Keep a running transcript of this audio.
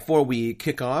Before we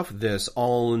kick off this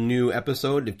all-new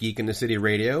episode of Geek in the City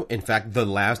Radio, in fact, the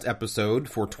last episode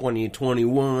for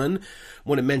 2021, I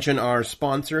want to mention our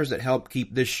sponsors that help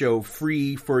keep this show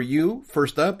free for you.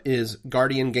 First up is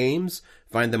Guardian Games.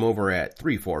 Find them over at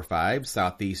 345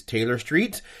 Southeast Taylor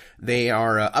Street. They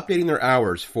are updating their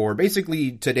hours for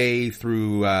basically today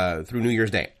through New Year's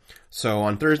Day. So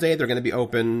on Thursday, they're going to be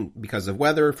open because of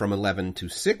weather from 11 to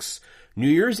 6. New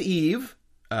Year's Eve,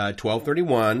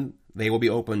 12:31. They will be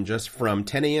open just from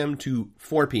 10 a.m. to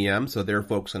 4 p.m. So their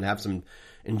folks can have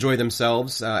enjoy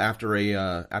themselves after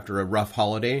a rough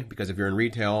holiday. Because if you're in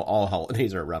retail, all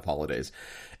holidays are rough holidays.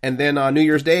 And then on New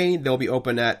Year's Day, they'll be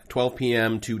open at 12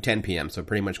 p.m. to 10 p.m. So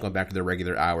pretty much going back to their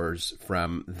regular hours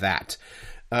from that.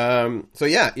 So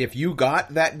yeah, if you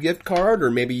got that gift card,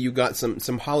 or maybe you got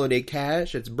some holiday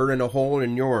cash that's burning a hole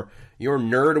in your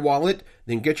nerd wallet,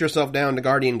 then get yourself down to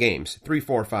Guardian Games,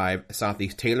 345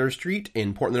 Southeast Taylor Street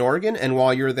in Portland, Oregon. And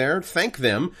while you're there, thank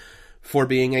them for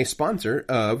being a sponsor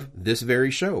of this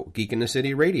very show, Geek in the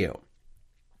City Radio.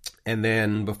 And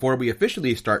then before we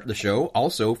officially start the show,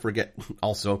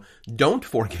 don't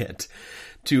forget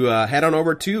to head on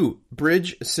over to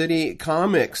Bridge City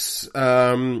Comics.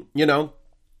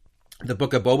 The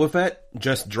Book of Boba Fett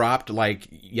just dropped like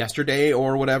yesterday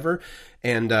or whatever.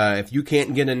 And if you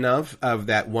can't get enough of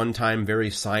that one-time very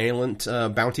silent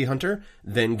bounty hunter,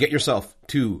 then get yourself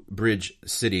to Bridge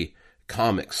City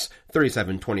Comics,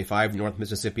 3725 North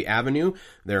Mississippi Avenue.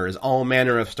 There is all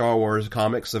manner of Star Wars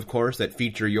comics, of course, that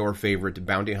feature your favorite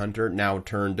bounty hunter, now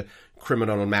turned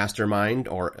criminal mastermind,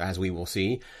 or as we will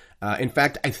see. In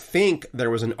fact, I think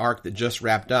there was an arc that just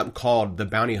wrapped up called The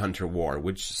Bounty Hunter War,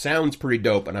 which sounds pretty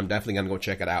dope, and I'm definitely going to go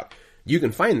check it out. You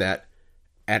can find that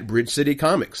at Bridge City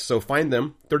Comics. So find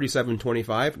them,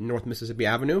 3725 North Mississippi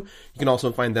Avenue. You can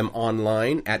also find them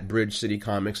online at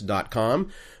bridgecitycomics.com.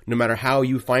 No matter how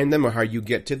you find them or how you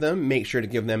get to them, make sure to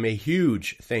give them a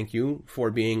huge thank you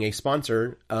for being a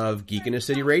sponsor of Geek in the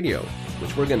City Radio,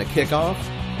 which we're going to kick off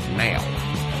now.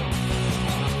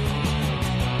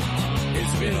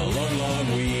 It's been a long,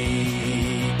 long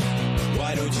week.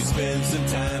 Why don't you spend some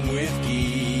time with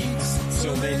geeks?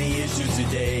 So many issues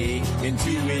today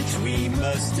into which we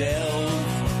must delve.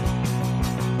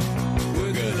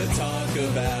 We're gonna talk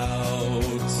about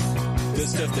the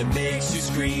stuff that makes you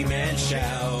scream and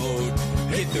shout.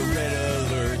 Hit the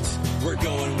red alert. We're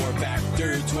going War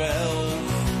Factor 12.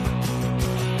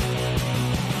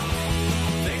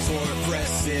 Thanks for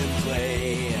pressing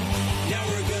play. Now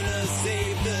we're gonna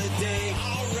save the day.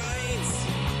 All right.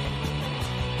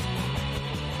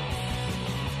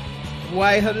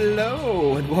 Why,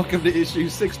 hello, and welcome to issue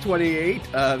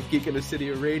 628 of Geek in the City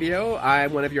Radio.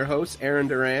 I'm one of your hosts, Aaron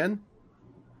Duran.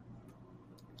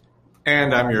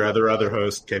 And I'm your other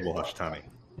host, Cable Hashtani.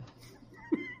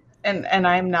 And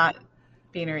I'm not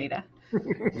Beanarita.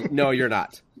 No, you're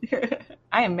not.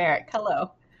 I am Merrick.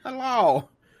 Hello. Hello.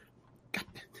 God.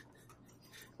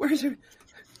 Where's it?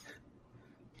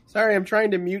 Sorry, I'm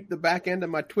trying to mute the back end of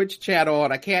my Twitch channel,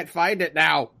 and I can't find it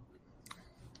now.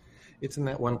 It's in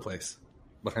that one place,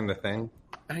 behind the thing.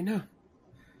 I know.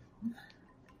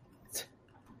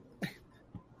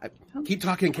 Keep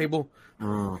talking, Cable.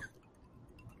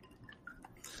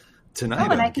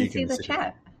 Tonight and I on can Geek see in the City.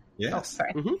 chat. Yes. Oh,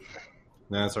 sorry. Mm-hmm.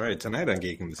 That's all right. Tonight on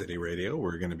Geek in the City Radio,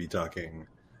 we're going to be talking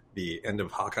the end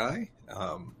of Hawkeye,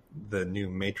 the new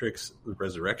Matrix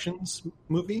Resurrections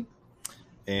movie,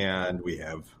 and we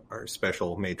have our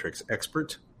special Matrix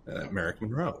expert, Merrick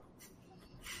Monroe.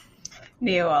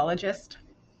 Neologist.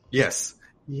 Yes.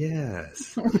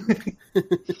 Yes.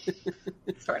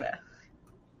 Sort of.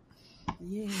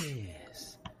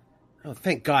 Yes. Oh,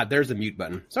 thank God. There's the mute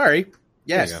button. Sorry.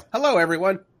 Yes. There you go. Hello,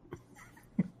 everyone.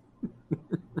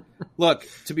 Look,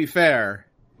 to be fair,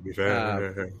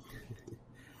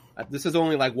 this is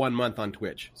only like 1 month on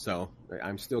Twitch, so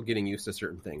I'm still getting used to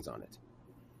certain things on it.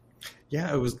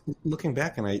 Yeah, I was looking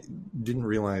back and I didn't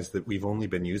realize that we've only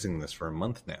been using this for a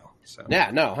month now. So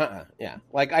Yeah.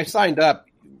 Like I signed up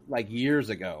like years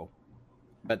ago,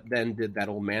 but then did that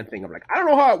old man thing of like, I don't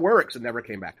know how it works, and never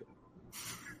came back to it.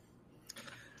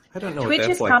 I don't know. Twitch what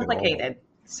that's is like complicated,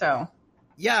 so.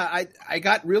 Yeah, I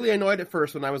got really annoyed at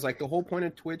first when I was like, the whole point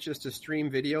of Twitch is to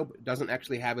stream video, but it doesn't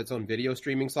actually have its own video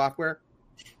streaming software.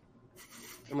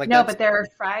 I'm like, no, but there are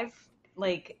 5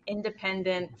 like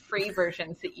independent free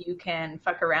versions that you can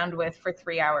fuck around with for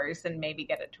 3 hours and maybe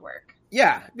get it to work.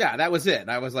 Yeah, that was it.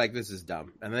 I was like, this is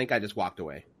dumb. And I think I just walked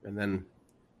away. And then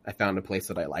I found a place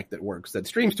that I like that works, that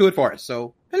streams to it for us.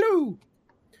 So, hello.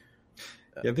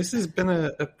 Yeah, this has been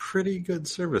a pretty good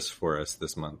service for us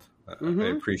this month. I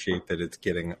appreciate that it's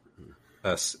getting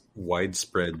us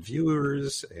widespread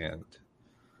viewers, and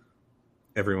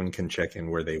everyone can check in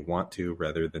where they want to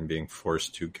rather than being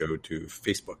forced to go to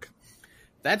Facebook.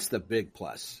 That's the big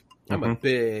plus. I'm a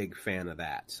big fan of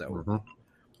that. So,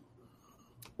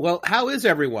 well, how is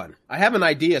everyone? I have an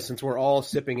idea since we're all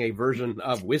sipping a version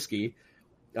of whiskey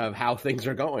of how things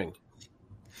are going.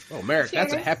 Oh, Merrick,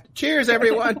 that's a hefty. Cheers,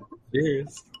 everyone.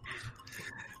 Cheers.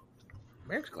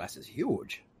 Merrick's glass is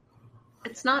huge.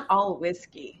 It's not all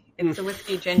whiskey. It's a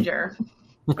whiskey ginger.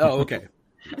 Oh, okay.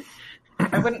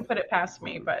 I wouldn't put it past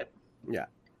me, but yeah.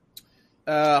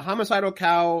 Homicidal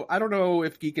Cow. I don't know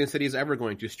if Geek in the City is ever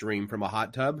going to stream from a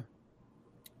hot tub.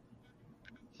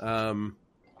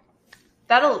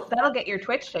 that'll get your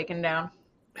Twitch taken down.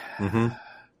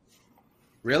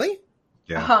 Really?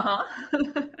 Yeah. Uh-huh.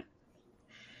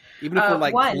 Even if we're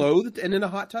like clothed and in a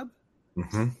hot tub?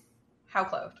 How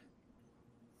clothed?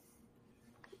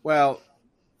 Well,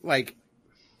 like,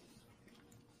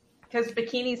 because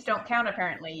bikinis don't count.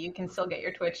 Apparently, you can still get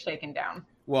your Twitch taken down.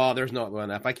 well, there's not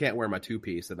enough. I can't wear my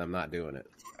two-piece, then I'm not doing it.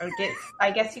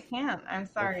 I guess you can. I'm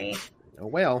sorry. Oh,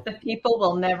 well. The people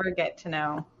will never get to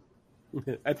know.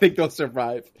 I think they'll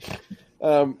survive.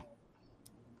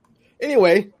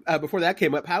 Anyway, before that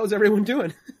came up, how is everyone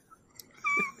doing?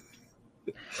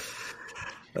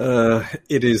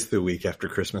 It is the week after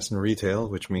Christmas in retail,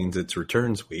 which means it's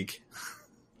returns week.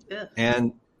 Ugh.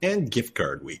 And gift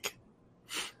card week.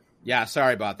 Yeah,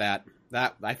 sorry about that.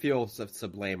 That I feel to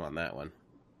blame on that one.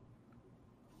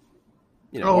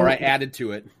 You know, or I added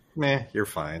to it. Meh, you're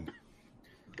fine.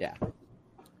 Yeah.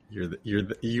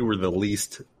 You were the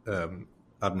least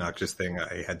obnoxious thing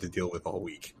I had to deal with all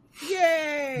week.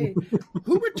 Yay!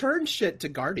 Who returns shit to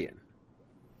Guardian?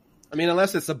 I mean,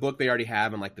 unless it's a book they already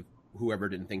have and like whoever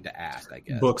didn't think to ask, I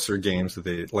guess. Books or games that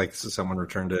they like. Someone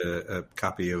returned a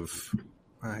copy of,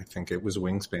 I think it was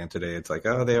Wingspan today. It's like,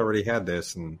 oh, they already had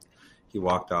this, and he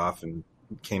walked off and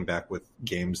came back with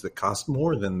games that cost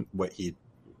more than what he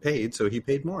paid, so he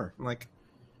paid more. I'm like,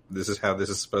 this is how this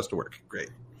is supposed to work. Great.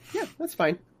 Yeah, that's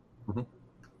fine.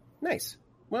 Nice.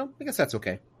 Well, I guess that's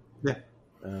okay. Yeah.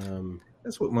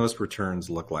 That's what most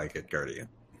returns look like at Guardian.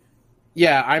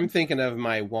 Yeah, I'm thinking of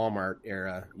my Walmart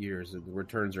era years. The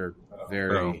returns are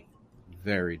very,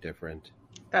 very different.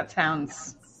 That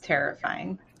sounds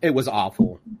terrifying. It was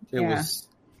awful. It was.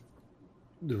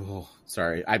 Oh,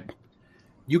 sorry.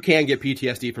 You can get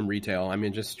PTSD from retail. I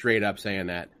mean, just straight up saying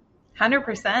that.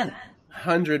 100%.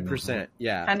 100%.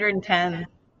 Yeah. 110.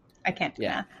 I can't do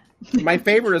that. My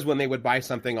favorite is when they would buy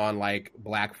something on like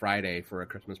Black Friday for a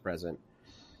Christmas present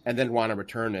and then want to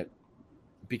return it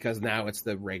because now it's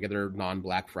the regular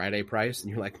non-Black Friday price.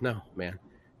 And you're like, no, man,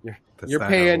 you're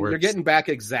paying, you're getting back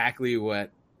exactly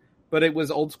what, but it was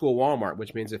old school Walmart,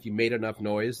 which means if you made enough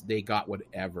noise, they got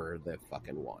whatever they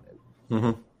fucking wanted.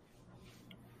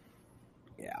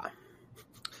 Yeah.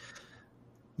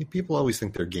 People always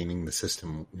think they're gaming the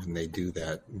system when they do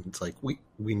that. It's like,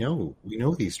 we know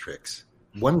these tricks.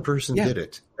 One person did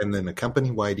it, and then a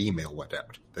company-wide email went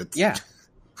out.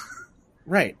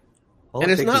 Right.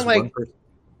 And it's not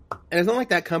like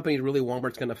that company really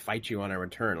Walmart's going to fight you on a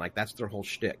return. Like that's their whole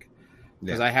shtick.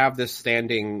 Because I have this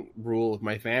standing rule of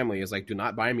my family is like, do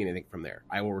not buy me anything from there.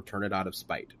 I will return it out of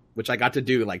spite, which I got to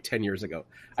do like 10 years ago.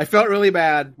 I felt really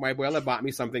bad. My abuela bought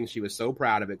me something. She was so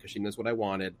proud of it because she knows what I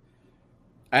wanted.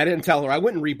 I didn't tell her. I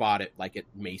went and rebought it like at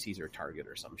Macy's or Target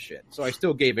or some shit. So I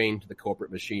still gave in to the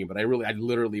corporate machine, but I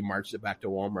literally marched it back to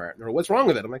Walmart. And what's wrong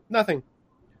with it? I'm like, nothing.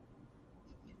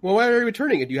 Well, why are you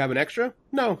returning it? Do you have an extra?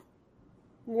 No.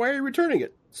 Why are you returning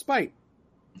it? Spite.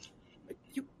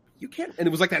 You can't. And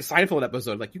it was like that Seinfeld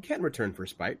episode. Like, you can't return for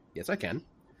spite. Yes, I can.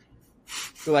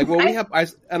 They're like, well, we have.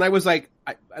 And I was like,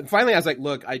 finally, I was like,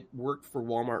 look, I worked for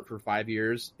Walmart for 5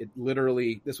 years. It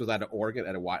literally, this was out of Oregon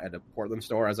at a Portland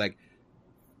store. I was like,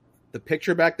 the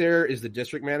picture back there is the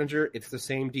district manager. It's the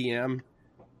same DM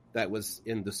that was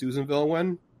in the Susanville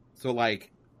one. So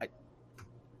like,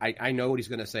 I know what he's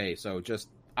going to say. So just,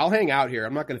 I'll hang out here.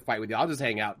 I'm not going to fight with you. I'll just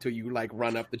hang out till you like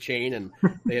run up the chain and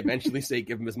they eventually say,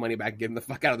 give him his money back, give him the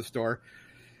fuck out of the store.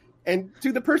 And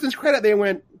to the person's credit, they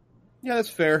went, yeah, that's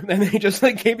fair. And they just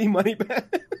like gave me money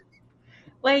back.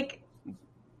 Like,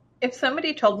 if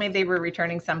somebody told me they were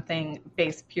returning something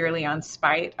based purely on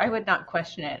spite, I would not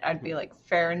question it. I'd be like,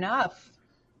 fair enough.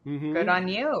 Good on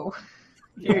you.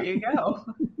 Here you go.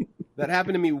 That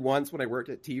happened to me once when I worked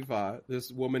at Tifa.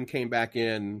 This woman came back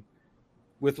in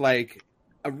with like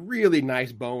a really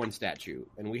nice Bowen statue.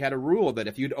 And we had a rule that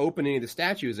if you'd open any of the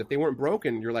statues, if they weren't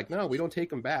broken, you're like, no, we don't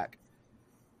take them back.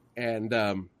 And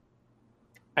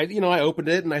I opened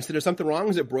it and I said, is something wrong?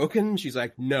 Is it broken? She's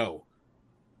like, no.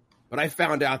 but I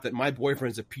found out that my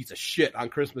boyfriend's a piece of shit on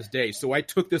Christmas Day, so I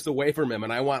took this away from him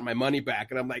and I want my money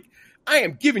back. And I'm like, I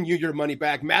am giving you your money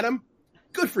back, madam.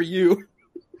 Good for you.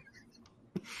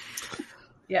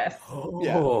 Yes. Oh.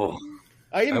 Yeah.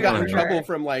 I even got in wonder- trouble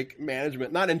from like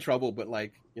management, not in trouble, but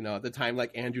like, you know, at the time,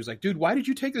 like Andrew's like, dude, why did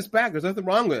you take this back? There's nothing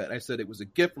wrong with it. I said it was a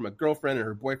gift from a girlfriend and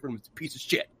her boyfriend was a piece of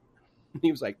shit. And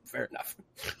he was like, fair enough.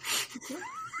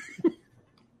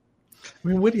 I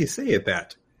mean, what do you say at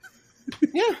that?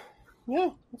 Yeah,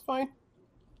 that's fine.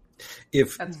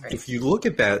 That's great. If you look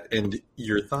at that and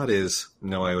your thought is,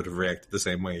 no, I would have reacted the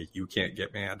same way, you can't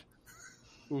get mad.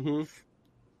 Mm-hmm.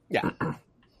 Yeah. I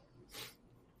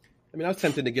mean, I was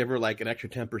tempted to give her like an extra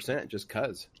 10% just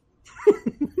cause.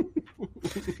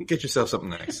 Get yourself something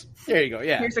nice. There you go.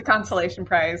 Yeah. Here's a consolation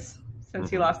prize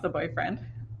since you lost the boyfriend.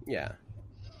 Yeah.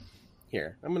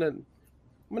 Here, I'm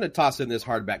gonna toss in this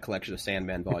hardback collection of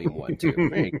Sandman Volume 1 too.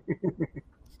 There you go.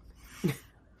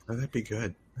 Oh, that'd be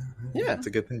good. Yeah. That's a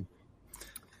good thing.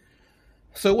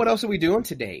 So what else are we doing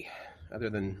today other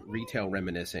than retail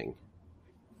reminiscing?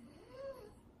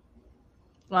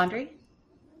 Laundry?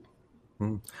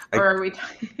 I- Or are we?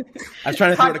 I was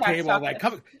trying to throw the Podcast cable. I'm like,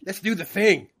 topic. come, let's do the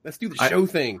thing. Let's do the show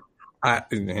thing. I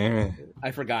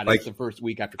I forgot Like, it's the first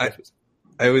week after Christmas.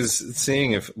 I was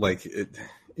seeing if, like,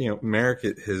 Merrick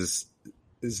is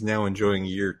now enjoying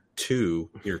year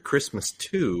Christmas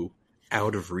 2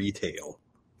 out of retail.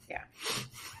 Yeah. So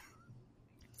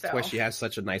That's why she has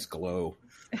such a nice glow.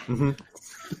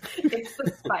 it's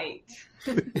the spite.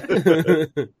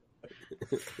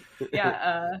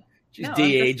 Yeah. She's No,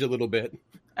 de-aged a little bit.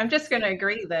 I'm just going to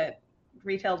agree that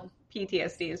retail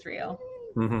PTSD is real.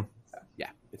 Mm-hmm. Yeah,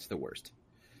 it's the worst.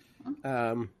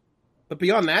 But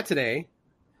beyond that today,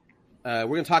 we're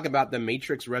going to talk about the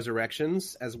Matrix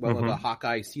Resurrections as well as the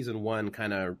Hawkeye Season 1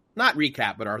 kind of, not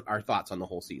recap, but our thoughts on the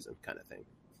whole season kind of thing.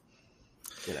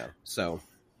 You know, so.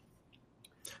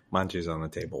 Manju's on the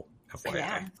table, FYI.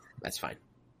 Yeah. That's fine.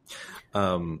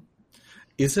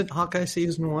 Is it Hawkeye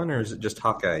Season 1 or is it just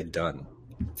Hawkeye done?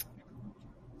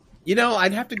 You know,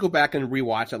 I'd have to go back and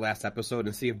rewatch that last episode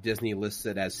and see if Disney lists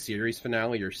it as series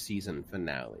finale or season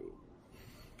finale.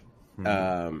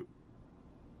 I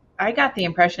got the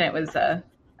impression it was a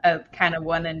kind of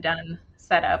one and done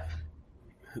setup.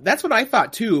 That's what I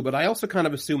thought too, but I also kind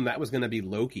of assumed that was going to be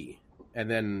Loki, and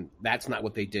then that's not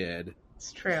what they did.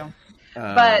 It's true.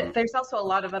 But there's also a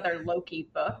lot of other Loki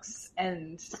books,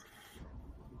 and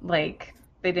like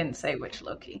they didn't say which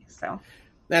Loki, so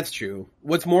That's true.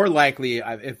 What's more likely,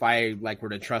 if I were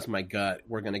to trust my gut,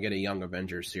 we're going to get a Young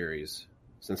Avengers series,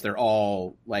 since they're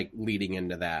all like leading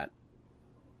into that.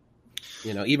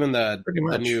 You know, even the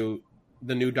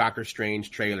new Doctor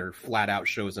Strange trailer flat out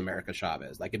shows America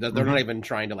Chavez. Like they're not even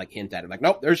trying to like hint at it. Like,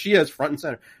 nope, there she is, front and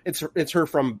center. It's her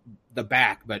from the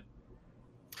back, but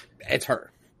it's her.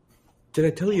 Did I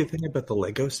tell you a thing about the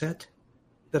Lego set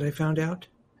that I found out?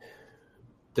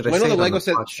 Did I know say the it on Lego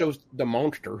set podcast? shows the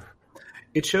monster.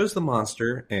 It shows the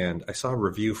monster, and I saw a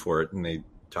review for it, and they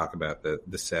talk about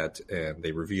the set, and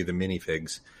they review the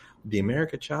minifigs. The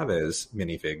America Chavez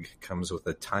minifig comes with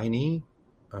a tiny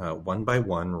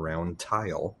 1x1 round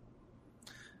tile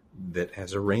that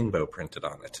has a rainbow printed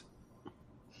on it.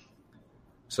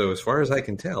 So as far as I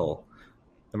can tell,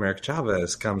 America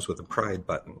Chavez comes with a pride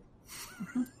button.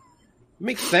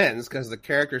 Makes sense, because the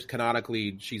character's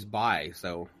canonically, she's bi,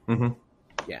 so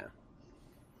yeah.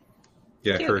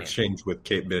 Yeah, Cute. her exchange with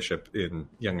Kate Bishop in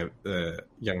Young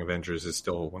Avengers is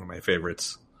still one of my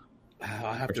favorites.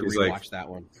 I'll have to She's rewatch like, that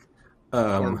one.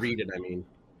 Or read it, I mean.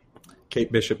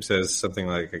 Kate Bishop says something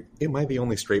like, "Am I the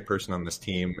only straight person on this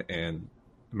team?" And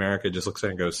America just looks at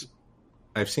her and goes,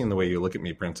 "I've seen the way you look at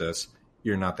me, princess.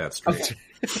 You're not that straight."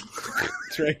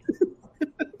 That's right.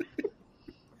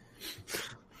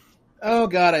 Oh,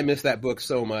 God, I miss that book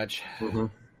so much.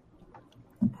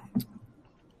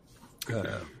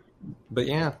 But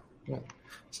yeah.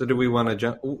 So do we want to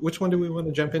jump? Which one do we want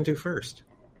to jump into first?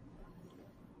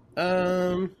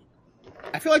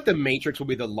 I feel like the Matrix will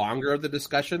be the longer of the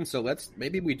discussion, so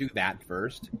maybe we do that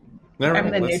first. All right, I'm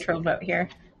the let's- neutral vote here.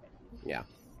 Yeah.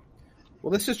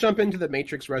 Well, let's just jump into the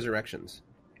Matrix Resurrections.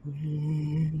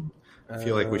 I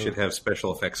feel like we should have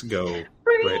special effects go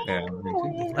right now.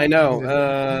 I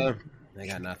know. I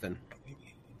got nothing.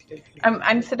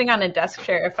 I'm sitting on a desk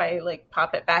chair. If I like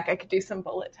pop it back, I could do some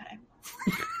bullet time.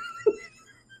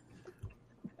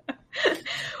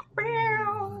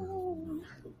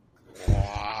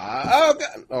 Oh,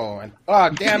 God. Oh,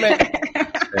 damn it.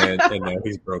 and now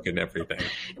he's broken everything.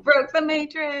 Broke the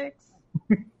Matrix.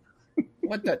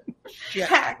 What the shit?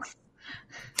 Hacks.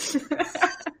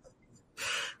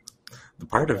 The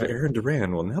part of Aaron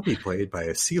Duran will now be played by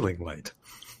a ceiling light.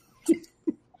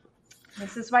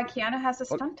 This is why Keanu has a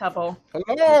stunt double.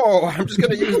 Hello, I'm just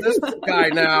going to use this guy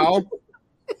now.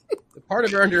 The part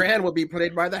of Earn Your Hand will be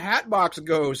played by the Hatbox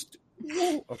Ghost.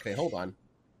 Okay, hold on.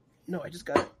 No, I just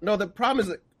got it. No, the problem is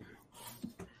that...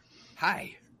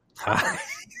 Hi.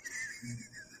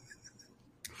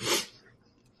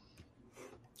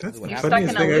 That's the You're funniest stuck in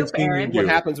a thing I've loop, seen you Aaron. do. What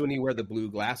happens when you wear the blue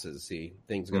glasses? See,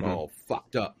 things get all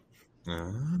fucked up.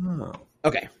 Oh.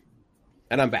 Okay,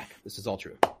 and I'm back. This is all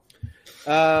true.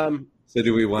 So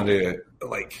do we want to,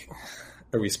 like,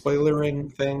 are we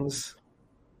spoilering things?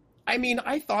 I mean,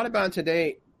 I thought about it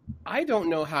today. I don't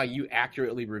know how you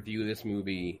accurately review this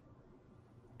movie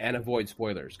and avoid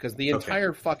spoilers, because the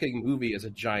entire fucking movie is a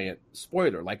giant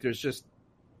spoiler. Like, there's just...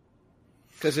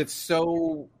 Because it's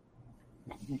so...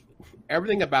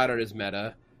 Everything about it is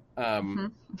meta.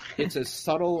 It's as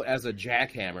subtle as a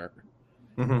jackhammer.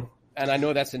 Mm-hmm. And I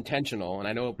know that's intentional, and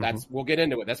I know that's... We'll get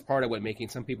into it. That's part of what making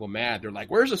some people mad. They're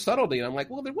like, where's the subtlety? And I'm like,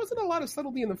 well, there wasn't a lot of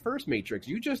subtlety in the first Matrix.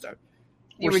 You just...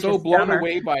 We're so blown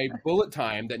away by bullet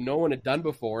time that no one had done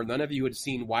before. None of you had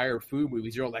seen wire fu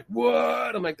movies. You're all like,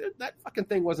 what? I'm like, that fucking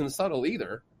thing wasn't subtle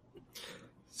either.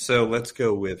 So let's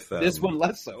go with... this one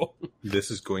less so.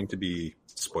 This is going to be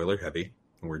spoiler heavy.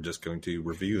 We're just going to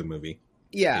review the movie.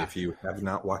 Yeah. If you have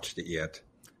not watched it yet,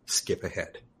 skip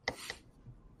ahead.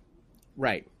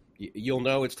 Right. You'll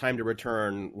know it's time to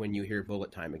return when you hear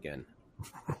bullet time again.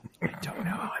 I don't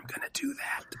know how I'm going to do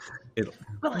that.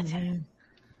 Bullet time.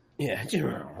 Yeah.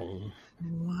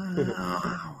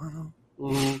 Wow.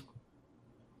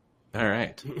 All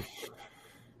right.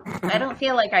 I don't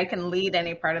feel like I can lead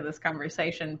any part of this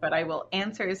conversation, but I will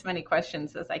answer as many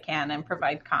questions as I can and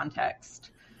provide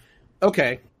context.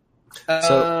 Okay.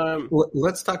 So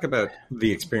let's talk about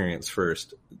the experience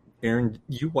first. Aaron,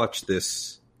 you watched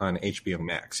this on HBO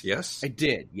Max, yes? I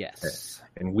did, yes. Okay.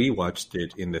 And we watched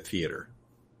it in the theater.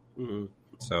 Mm-hmm.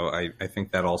 So I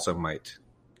think that also might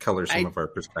color some of our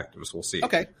perspectives. We'll see.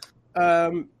 Okay.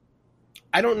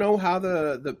 I don't know how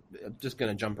the I'm just going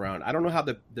to jump around. I don't know how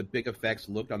the big effects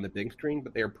looked on the big screen,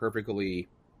 but they're perfectly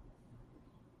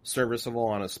serviceable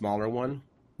on a smaller one.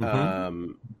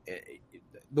 Mm-hmm.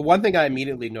 The one thing I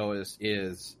immediately noticed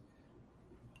is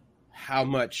how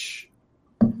much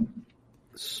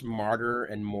smarter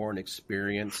and more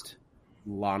experienced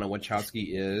Lana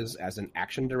Wachowski is as an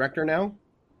action director now.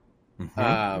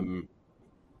 Mm-hmm.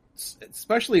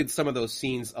 Especially some of those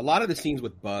scenes, a lot of the scenes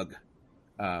with Bug,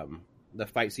 the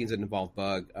fight scenes that involve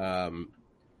Bug,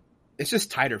 it's just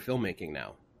tighter filmmaking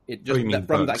now. It just from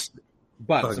Bugs? like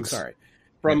Bugs. I'm sorry,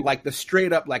 from like the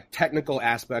straight up like technical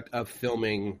aspect of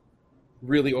filming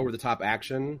really over the top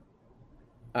action.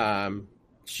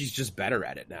 She's just better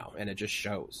at it now, and it just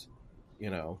shows. You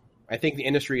know, I think the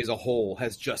industry as a whole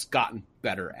has just gotten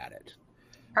better at it.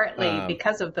 Partly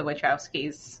because of the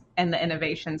Wachowskis and the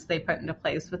innovations they put into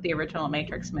place with the original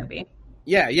Matrix movie.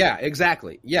 Yeah,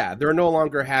 exactly. Yeah, they're no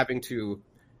longer having to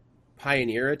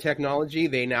pioneer a technology.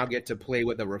 They now get to play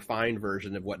with a refined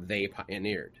version of what they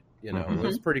pioneered. You know,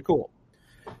 It's pretty cool.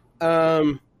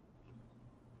 I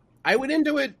went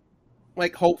into it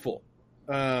like hopeful.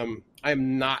 I'm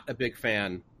not a big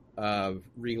fan of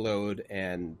Reload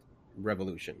and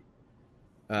Revolution.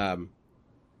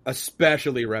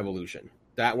 Especially Revolution.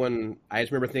 That one, I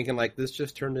just remember thinking, like, this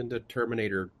just turned into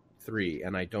Terminator 3,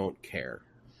 and I don't care.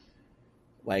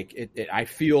 Like, I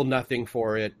feel nothing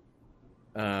for it.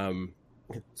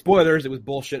 Spoilers, it was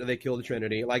bullshit that they killed the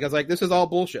Trinity. Like, I was like, this is all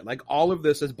bullshit. Like, all of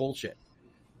this is bullshit.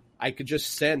 I could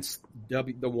just sense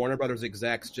the Warner Brothers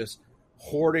execs just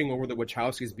hoarding over the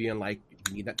Wachowskis being like,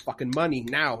 you need that fucking money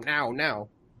now.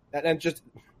 And just,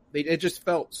 it just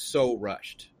felt so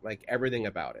rushed. Like, everything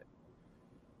about it.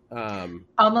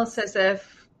 Almost as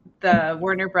if the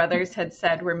Warner Brothers had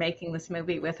said, we're making this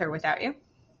movie with or without you.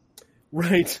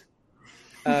 Right.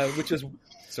 Which is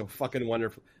so fucking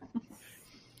wonderful.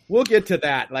 We'll get to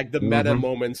that, like the meta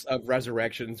moments of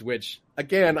Resurrections, which,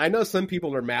 again, I know some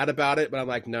people are mad about it, but I'm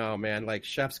like, no, man, like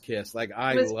Chef's Kiss. Like,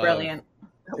 It was brilliant.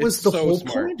 That was the whole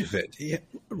point of it. Yeah,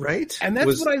 right? And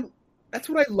that's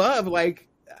what I love. Like,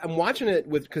 I'm watching it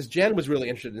because Jen was really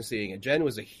interested in seeing it. Jen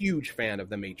was a huge fan of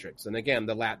The Matrix. And again,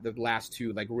 the last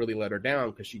two like really let her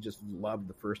down because she just loved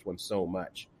the first one so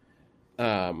much.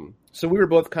 So we were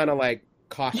both kind of like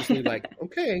cautiously like,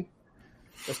 okay,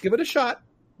 let's give it a shot.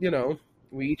 You know,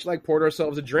 we each like poured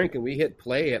ourselves a drink and we hit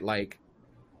play at like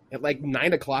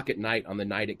 9:00 at night on the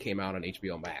night it came out on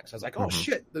HBO Max. I was like, oh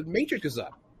shit, The Matrix is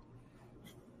up.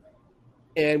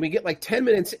 And we get like 10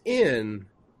 minutes in,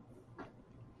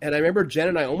 and I remember Jen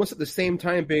and I almost at the same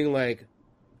time being like,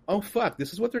 oh fuck,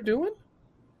 this is what they're doing?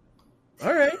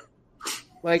 All right.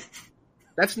 Like,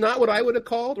 that's not what I would have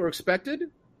called or expected.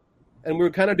 And we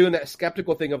were kind of doing that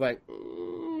skeptical thing of like,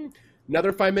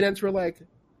 another 5 minutes, we're like,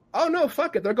 oh no,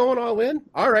 fuck it, they're going all in.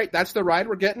 All right, that's the ride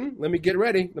we're getting. Let me get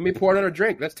ready. Let me pour another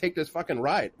drink. Let's take this fucking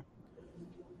ride.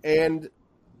 And,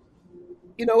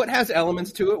 you know, it has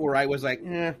elements to it where I was like,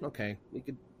 okay.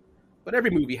 But every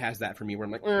movie has that for me where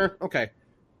I'm like, okay.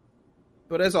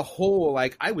 But as a whole,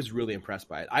 like, I was really impressed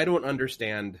by it. I don't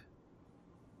understand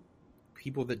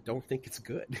people that don't think it's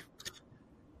good.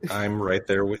 I'm right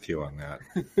there with you on that.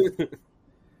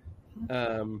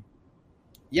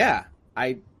 Yeah,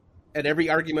 and every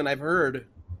argument I've heard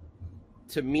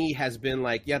to me has been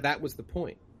like, yeah, that was the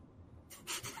point.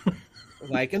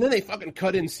 Like, and then they fucking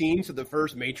cut in scenes to the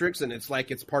first Matrix, and it's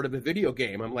like it's part of the video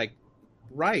game. I'm like,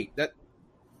 right, that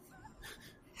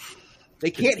they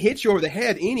can't hit you over the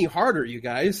head any harder, you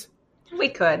guys. We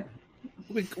could,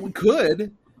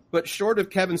 but short of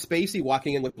Kevin Spacey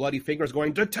walking in with bloody fingers,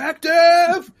 going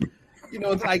detective, you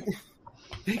know, it's like,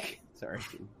 sorry,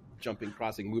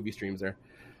 crossing movie streams there.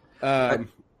 I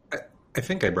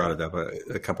think I brought it up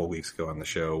a couple weeks ago on the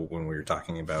show when we were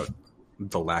talking about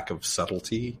the lack of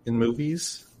subtlety in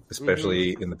movies,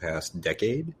 especially in the past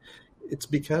decade. It's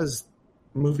because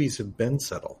movies have been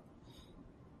subtle,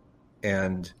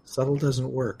 and subtle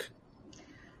doesn't work.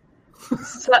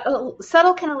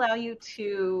 Subtle can allow you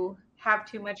to have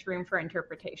too much room for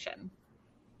interpretation,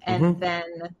 and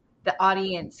then the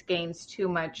audience gains too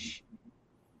much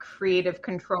creative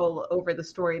control over the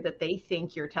story that they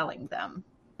think you're telling them.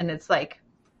 And it's like,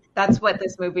 that's what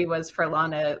this movie was for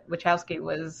Lana Wachowski.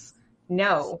 Was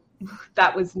no,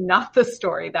 that was not the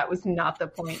story. That was not the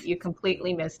point. You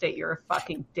completely missed it. You're a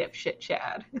fucking dipshit,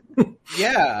 Chad.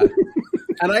 Yeah.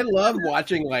 And I love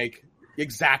watching, like,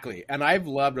 exactly. And I've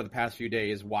loved over the past few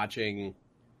days watching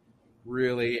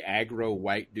really aggro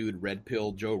white dude, red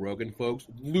pill Joe Rogan folks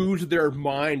lose their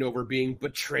mind over being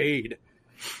betrayed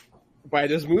by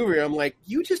this movie. I'm like,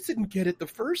 you just didn't get it the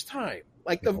first time.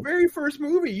 Like, the very first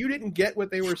movie, you didn't get what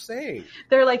they were saying.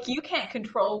 They're like, you can't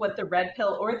control what the red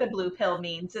pill or the blue pill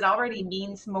means. It already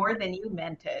means more than you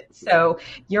meant it. So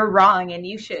you're wrong, and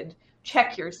you should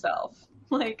check yourself.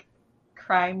 Like,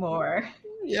 cry more.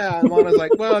 Yeah, and Lana's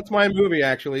like, well, it's my movie,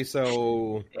 actually,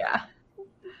 so... Yeah.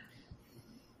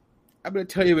 I'm going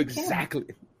to tell you exactly...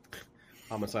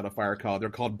 Homicide on Fire Call.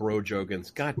 They're called Bro Jogans.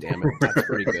 God damn it. That's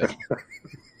pretty good.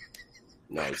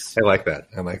 Nice. I like that.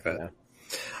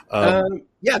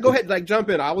 Yeah, go ahead. Like, jump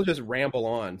in. I will just ramble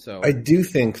on. So I do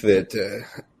think that,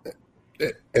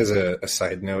 as a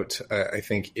side note, I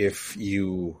think if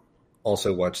you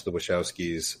also watch the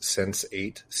Wachowskis'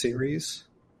 Sense8 series,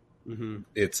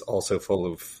 it's also full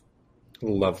of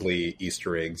lovely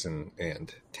Easter eggs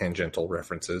and tangential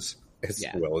references, as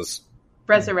well as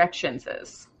Resurrections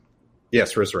is.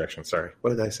 Yes, Resurrection. Sorry, what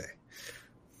did I say?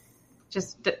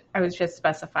 I was just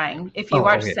specifying. If you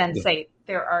watch Sense8,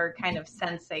 there are kind of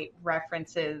Sense8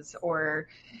 references or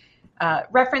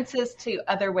references to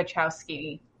other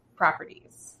Wachowski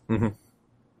properties.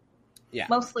 Yeah,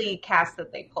 mostly cast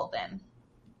that they pulled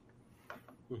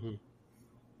in.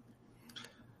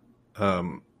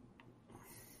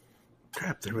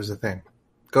 Crap, there was a thing.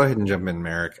 Go ahead and jump in,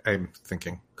 Merrick. I'm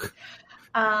thinking.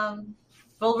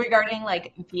 Well, regarding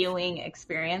like viewing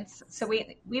experience, so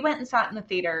we went and saw it in the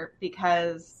theater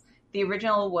because the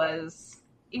original was,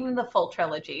 even the full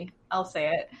trilogy, I'll say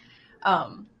it,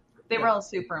 they were all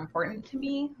super important to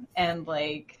me and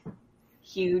like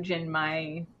huge in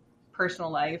my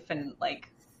personal life, and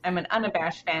like I'm an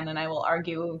unabashed fan, and I will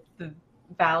argue the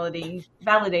validity.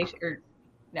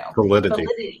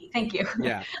 Thank you.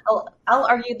 Yeah, I'll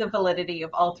argue the validity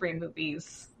of all three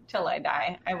movies till I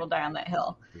die. I will die on that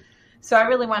hill. So I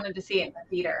really wanted to see it in the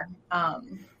theater.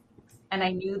 And I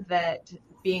knew that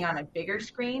being on a bigger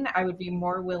screen, I would be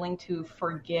more willing to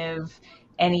forgive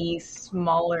any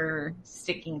smaller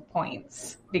sticking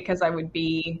points because I would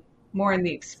be more in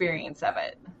the experience of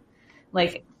it.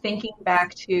 Like thinking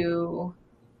back to,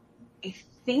 I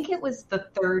think it was the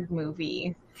third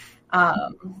movie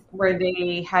where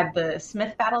they had the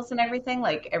Smith battles and everything.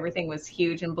 Like everything was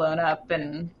huge and blown up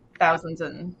and thousands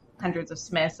and hundreds of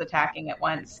Smiths attacking at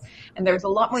once. And there was a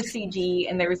lot more CG,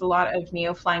 and there was a lot of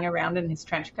Neo flying around in his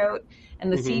trench coat.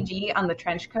 And the CG on the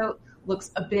trench coat looks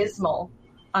abysmal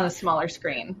on a smaller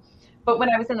screen. But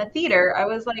when I was in the theater, I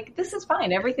was like, this is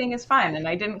fine. Everything is fine. And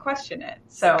I didn't question it.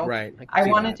 So I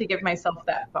wanted to give myself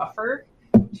that buffer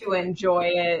to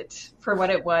enjoy it for what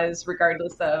it was,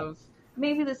 regardless of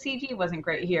maybe the CG wasn't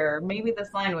great here. Maybe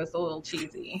this line was a little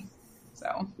cheesy.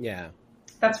 So yeah,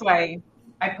 that's why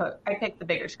I picked the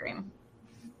bigger screen.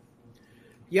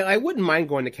 Yeah, I wouldn't mind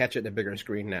going to catch it in a bigger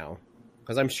screen now,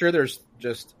 because I'm sure there's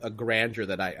just a grandeur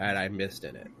that I missed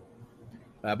in it.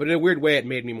 But in a weird way, it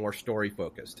made me more story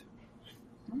focused.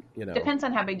 You know, Depends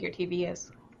on how big your TV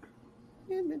is.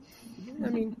 I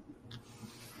mean,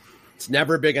 it's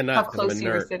never big enough. How close you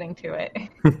were sitting to it.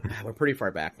 We're pretty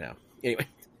far back now. Anyway,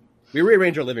 we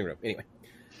rearranged our living room. Anyway.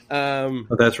 Oh,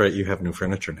 that's right. You have new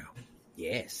furniture now.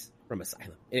 Yes, from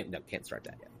Asylum. No, can't start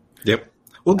that yet. Yep.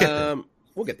 We'll get there.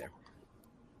 We'll get there.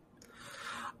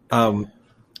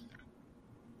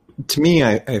 To me,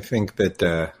 I think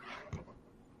that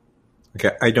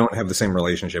I don't have the same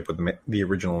relationship with the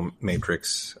original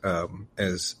Matrix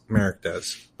as Merrick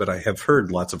does, but I have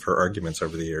heard lots of her arguments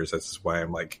over the years. That's why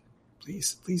I'm like,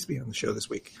 please be on the show this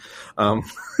week.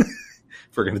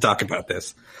 If we're going to talk about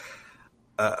this.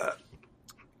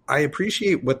 I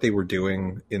appreciate what they were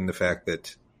doing in the fact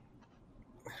that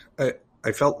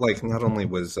I felt like not only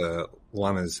was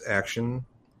Lana's action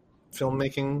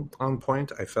filmmaking on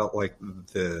point, I felt like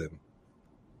the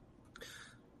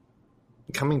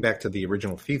coming back to the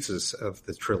original thesis of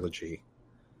the trilogy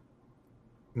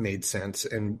made sense,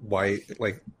 and why,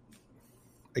 like,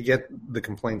 I get the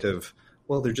complaint of,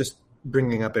 well, they're just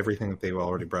bringing up everything that they've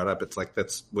already brought up. It's like,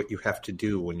 that's what you have to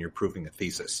do when you're proving a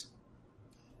thesis.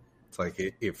 It's like,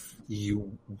 if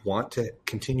you want to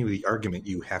continue the argument,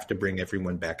 you have to bring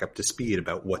everyone back up to speed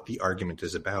about what the argument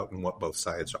is about and what both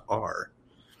sides are.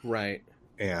 Right.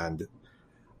 And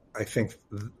I think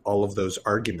all of those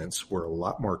arguments were a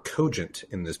lot more cogent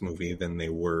in this movie than they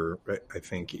were, I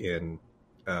think, in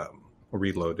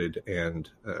Reloaded and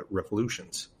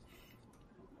Revolutions.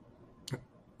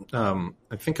 I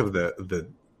think of the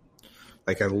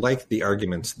I like the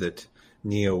arguments that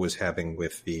Neo was having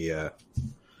with the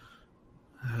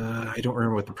I don't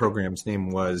remember what the program's name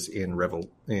was in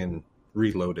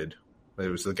Reloaded. It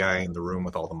was the guy in the room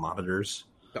with all the monitors.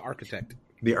 The architect.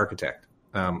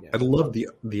 I love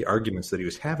the arguments that he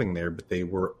was having there, but they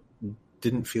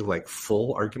didn't feel like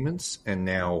full arguments. And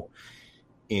now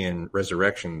in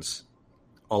Resurrections,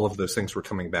 all of those things were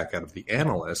coming back out of the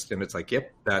analyst, and it's like,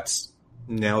 yep,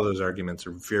 now those arguments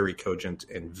are very cogent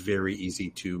and very easy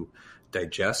to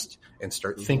digest and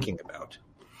start thinking about.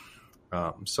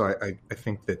 So I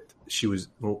think that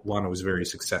Lana was very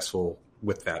successful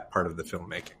with that part of the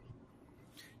filmmaking.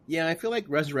 Yeah, I feel like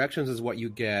Resurrections is what you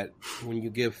get when you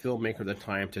give filmmaker the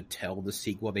time to tell the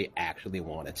sequel they actually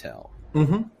want to tell.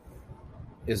 Mm-hmm.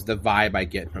 Is the vibe I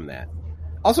get from that.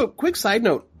 Also, quick side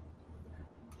note.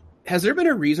 Has there been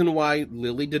a reason why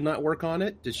Lily did not work on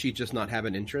it? Did she just not have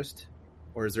an interest?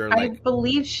 Or is there I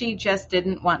believe she just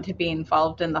didn't want to be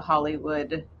involved in the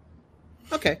Hollywood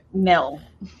mill.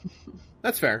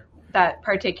 That's fair. That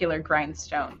particular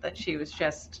grindstone, that she was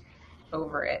just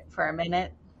over it for a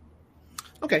minute.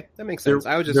 Okay, that makes sense.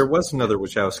 There was another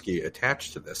Wachowski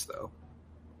attached to this, though.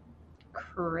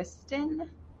 Kristen?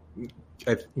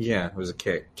 It was a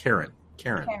Karen.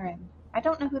 I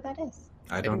don't know who that is.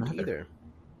 I don't know either.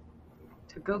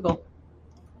 To Google.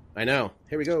 I know.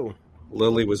 Here we go.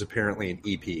 Lily was apparently an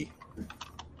EP.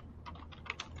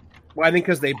 Well, I think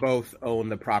because they both own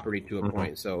the property to a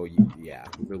point, so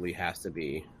Lily has to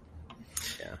be.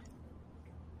 Yeah.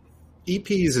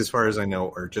 EPs, as far as I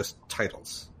know, are just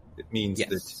titles. It means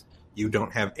that you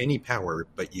don't have any power,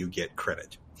 but you get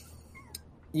credit.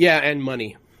 Yeah, and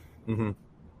money. Mm-hmm.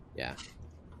 Yeah.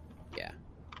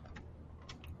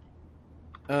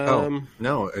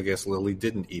 No, I guess Lily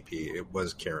didn't EP. It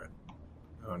was Karen.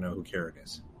 I don't know who Karen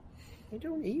is. I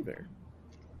don't either.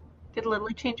 Did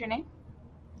Lily change her name?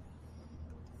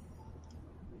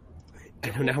 I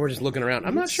don't know. Now we're just looking around.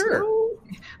 I'm not sure.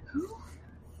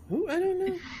 Who? I don't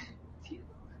know.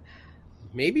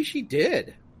 Maybe she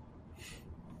did.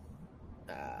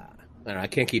 I don't know. I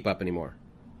can't keep up anymore.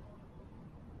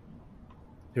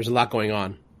 There's a lot going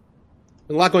on.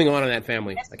 There's a lot going on in that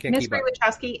family. I can't keep up. Miss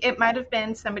Wachowski, it might have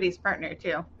been somebody's partner,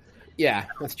 too. Yeah,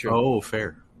 that's true. Oh,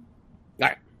 fair. All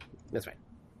right. That's fine.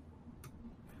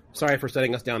 Sorry for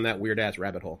setting us down that weird-ass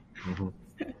rabbit hole.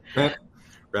 Mm-hmm.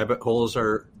 Rabbit holes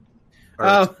are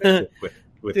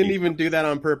with didn't even do that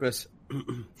on purpose.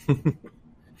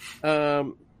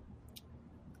 I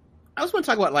just want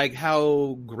to talk about like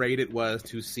how great it was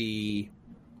to see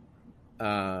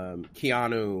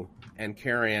Keanu and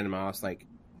Carrie-Anne Moss like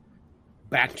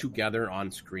back together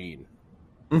on screen.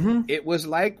 Mm-hmm. It was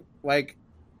like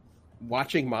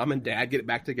watching mom and dad get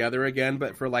back together again,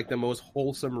 but for like the most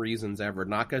wholesome reasons ever.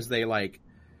 Not because they like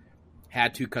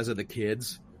had to because of the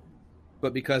kids,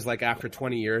 but because like after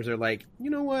 20 years they're like, you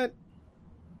know what,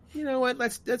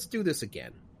 let's do this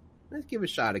again. Let's give it a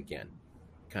shot again,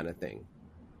 kind of thing.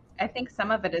 I think some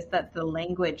of it is that the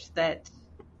language that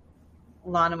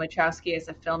Lana Wachowski as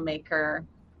a filmmaker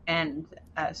and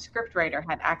a scriptwriter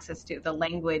had access to, the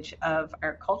language of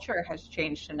our culture has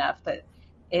changed enough that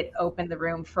it opened the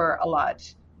room for a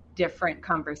lot different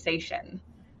conversation.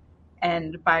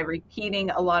 And by repeating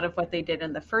a lot of what they did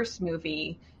in the first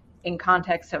movie in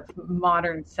context of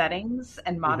modern settings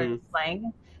and modern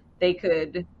slang, they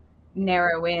could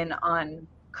narrow in on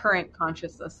current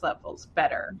consciousness levels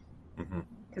better.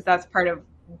 Because that's part of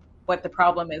what the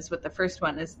problem is with the first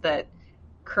one, is that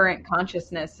current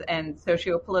consciousness and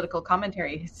socio-political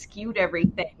commentary has skewed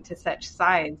everything to such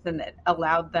sides, and it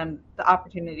allowed them the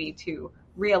opportunity to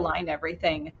realign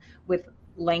everything with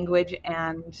language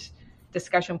and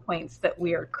discussion points that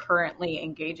we are currently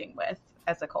engaging with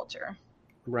as a culture.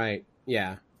 Right.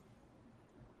 Yeah.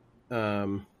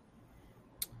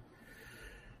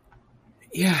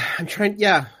 Yeah, I'm trying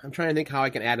to think how I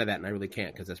can add to that, and I really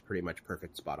can't, because that's pretty much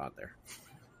perfect spot on there.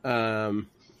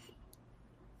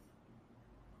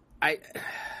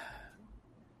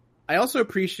 I also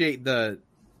appreciate the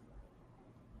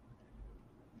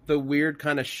weird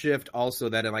kind of shift also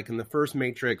that in the first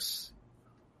Matrix,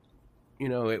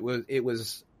 it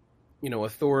was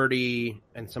authority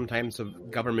and sometimes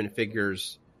of government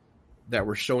figures that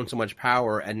were shown so much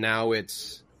power, and now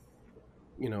it's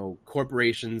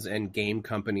corporations and game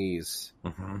companies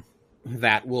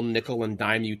that will nickel and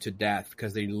dime you to death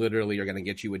because they literally are going to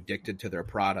get you addicted to their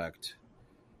product.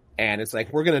 And it's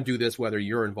like, we're going to do this whether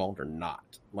you're involved or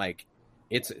not. Like,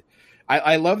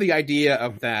 I love the idea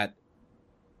of that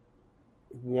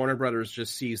Warner Brothers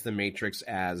just sees The Matrix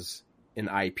as an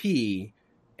IP,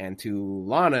 and to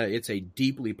Lana, it's a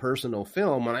deeply personal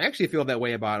film. And I actually feel that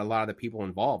way about a lot of the people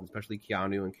involved, especially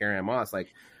Keanu and Carrie-Anne Moss.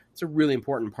 Like, it's a really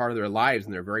important part of their lives,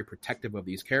 and they're very protective of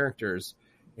these characters.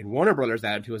 And Warner Brothers'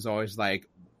 attitude is always like,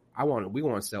 we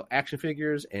want to sell action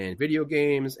figures and video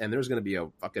games, and there's going to be a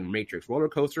fucking Matrix roller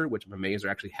coaster, which I'm amazed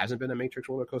there actually hasn't been a Matrix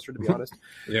roller coaster, to be honest.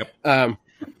 Yep.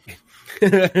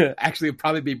 Actually, it'd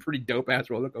probably be a pretty dope-ass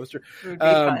roller coaster. It would be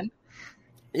fun.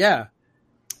 Yeah.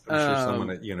 I'm sure someone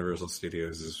at Universal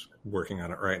Studios is working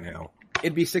on it right now.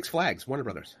 It'd be Six Flags, Warner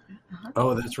Brothers.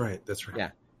 Oh, that's right. Yeah.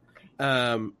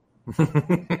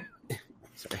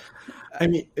 Sorry. I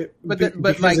mean,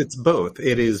 because it's both.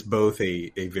 It is both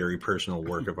a very personal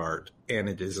work of art, and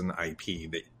it is an IP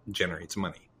that generates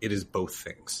money. It is both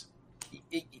things.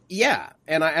 Yeah,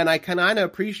 and I kind of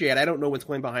appreciate. I don't know what's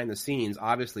going behind the scenes,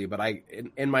 obviously, but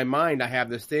in my mind, I have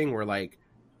this thing where like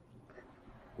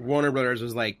Warner Brothers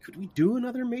was like, "Could we do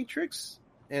another Matrix?"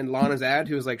 And Lana's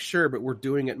attitude was like, "Sure, but we're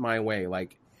doing it my way.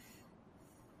 Like,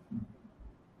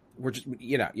 we're just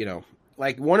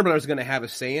Like, Warner Brothers is going to have a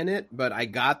say in it, but I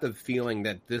got the feeling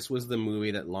that this was the movie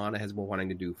that Lana has been wanting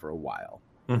to do for a while.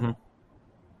 And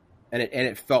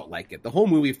it felt like it. The whole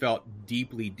movie felt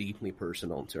deeply, deeply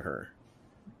personal to her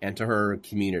and to her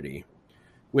community,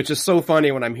 which is so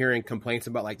funny when I'm hearing complaints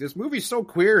about, like, this movie's so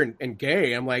queer and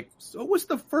gay. I'm like, so was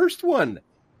the first one.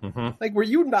 Like, were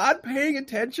you not paying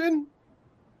attention?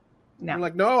 No. I'm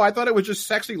like, no, I thought it was just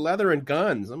sexy leather and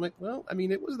guns. I'm like, well, I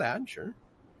mean, it was that, sure.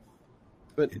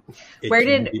 But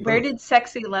where did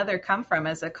sexy leather come from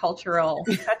as a cultural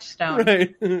touchstone?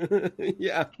 Right.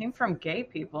 Yeah. It came from gay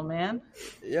people, man.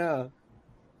 Yeah.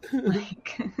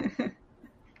 Like,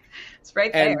 it's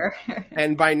right there.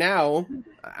 And by now, and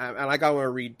I don't want to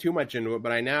read too much into it,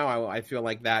 but I feel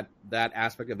like that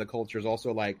aspect of the culture is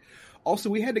also like,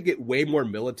 we had to get way more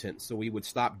militant so we would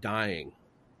stop dying.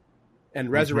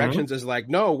 And Resurrections is like,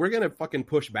 no, we're going to fucking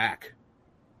push back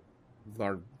with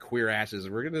our queer asses.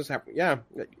 We're going to just have,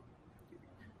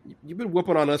 you've been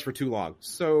whooping on us for too long.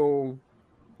 So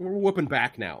we're whooping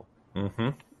back now.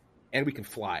 And we can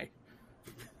fly.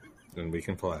 And we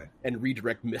can fly. And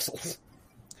redirect missiles.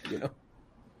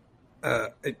 I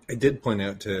did point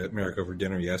out to Merrick over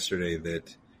dinner yesterday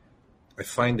that I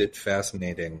find it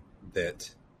fascinating that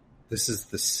this is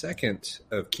the second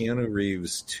of Keanu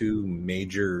Reeves' two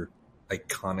major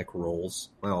iconic roles.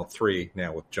 Well, three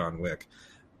now with John Wick.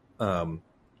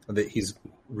 That he's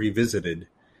revisited,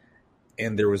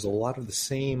 and there was a lot of the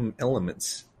same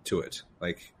elements to it.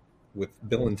 Like with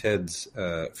Bill and Ted's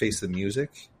Face the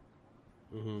Music,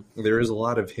 there is a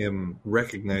lot of him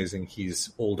recognizing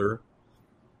he's older.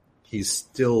 He's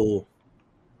still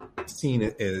seen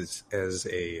it as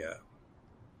a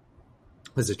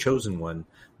chosen one,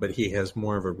 but he has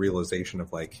more of a realization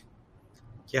of like,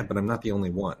 yeah, but I'm not the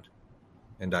only one.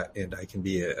 And I can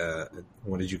be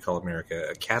what did you call America?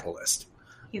 A catalyst.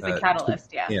 He's a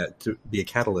catalyst, yeah. Yeah, to be a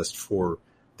catalyst for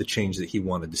the change that he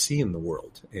wanted to see in the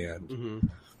world. And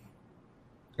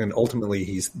and ultimately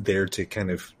he's there to kind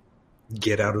of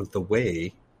get out of the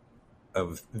way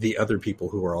of the other people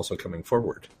who are also coming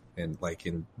forward. And like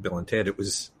in Bill and Ted, it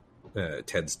was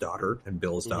Ted's daughter and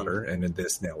Bill's daughter. And in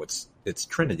this now it's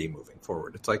Trinity moving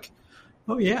forward. It's like,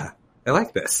 oh yeah, I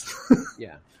like this.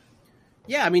 Yeah.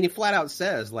 Yeah, I mean, he flat out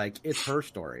says, like, it's her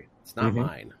story. It's not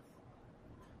mine.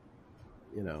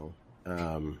 You know.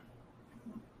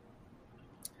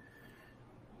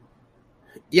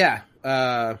 Yeah.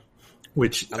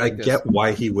 Which I get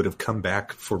why he would have come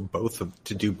back for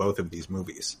to do both of these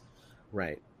movies.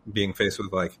 Right. Being faced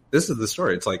with, like, this is the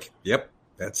story. It's like, yep,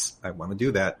 I want to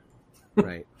do that.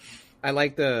 Right. I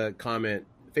like the comment,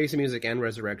 Face of Music and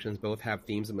Resurrections both have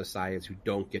themes of messiahs who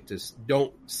don't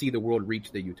see the world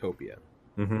reach the utopia.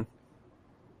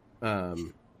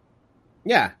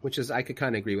 Yeah, which is, I could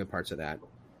kind of agree with parts of that.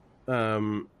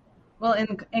 Well,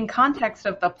 in context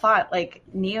of the plot, like,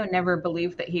 Neo never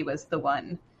believed that he was the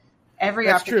one. Every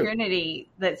That's opportunity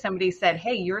that somebody said,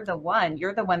 hey, you're the one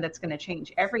that's going to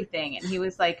change everything. And he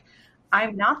was like,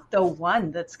 I'm not the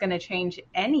one that's going to change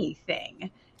anything.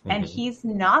 And he's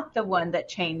not the one that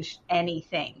changed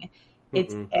anything.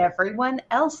 It's everyone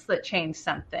else that changed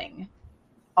something.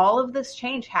 All of this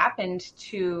change happened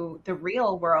to the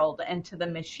real world and to the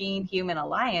machine-human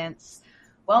alliance.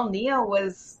 Well, Neo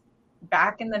was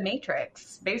back in the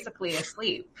Matrix, basically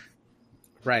asleep.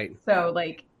 Right. So,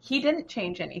 like, he didn't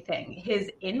change anything. His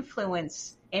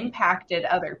influence impacted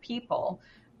other people,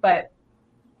 but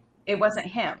it wasn't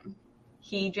him.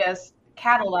 He just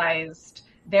catalyzed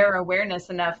their awareness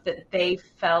enough that they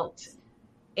felt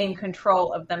in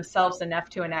control of themselves enough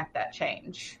to enact that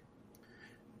change.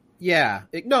 Yeah.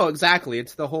 No, exactly.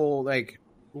 It's the whole, like,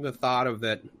 the thought of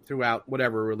that throughout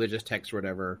whatever religious text or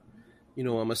whatever, you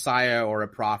know, a messiah or a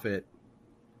prophet,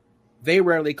 they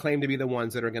rarely claim to be the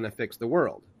ones that are going to fix the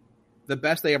world. The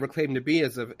best they ever claim to be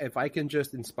is if I can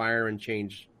just inspire and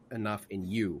change enough in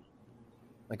you.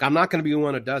 Like, I'm not going to be the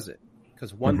one who does it,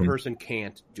 because one person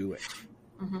can't do it.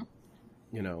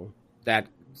 You know, that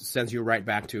sends you right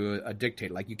back to a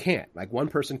dictator. Like, you can't. Like, one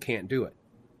person can't do it.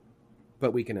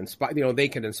 But we can inspire, you know, they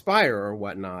can inspire or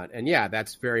whatnot. And yeah,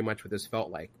 that's very much what this felt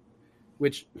like.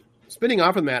 Which, spinning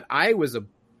off of that, I was a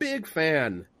big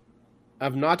fan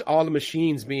of not all the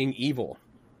machines being evil.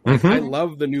 Like, I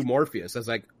love the new Morpheus.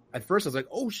 At first I was like,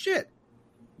 oh shit,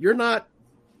 you're not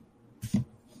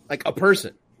like a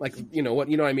person. Like, you know what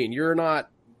I mean? You're not,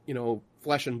 you know,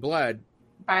 flesh and blood.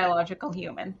 Biological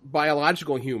human.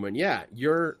 Yeah.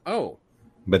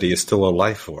 But he is still a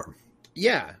life form.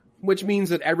 Yeah. Which means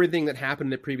that everything that happened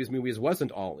in the previous movies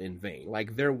wasn't all in vain.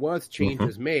 Like, there was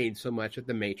changes made so much that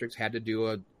the Matrix had to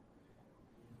do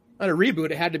not a reboot.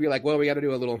 It had to be like, well, we got to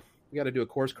do a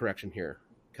course correction here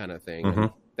kind of thing. And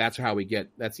that's how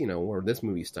that's, you know, where this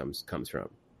movie comes from.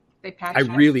 I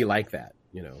really like that,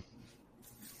 you know,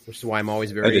 which is why I'm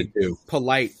always very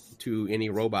polite to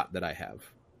any robot that I have.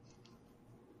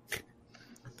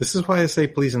 This is why I say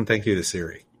please and thank you to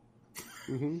Siri.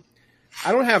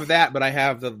 I don't have that, but I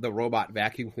have the robot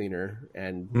vacuum cleaner,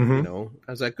 and you know,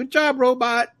 I was like, "Good job,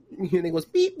 robot!" And it goes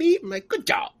beep beep. I'm like, "Good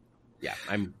job." Yeah,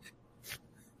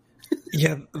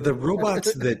 Yeah, the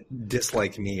robots that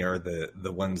dislike me are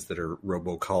the ones that are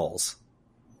robocalls.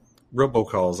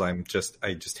 Robocalls, I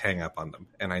just hang up on them,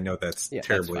 and I know that's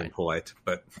terribly impolite,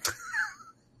 but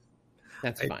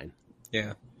that's fine.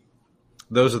 Yeah,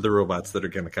 those are the robots that are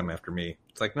going to come after me.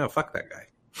 It's like, no, fuck that guy.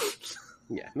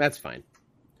 Yeah, that's fine.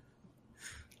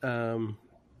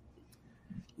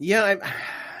 Yeah,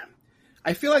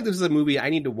 I feel like this is a movie I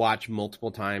need to watch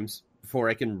multiple times before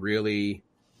I can really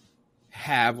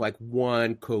have like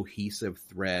one cohesive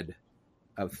thread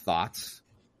of thoughts.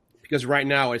 Because right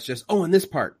now it's just, in this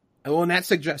part, and that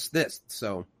suggests this.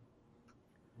 So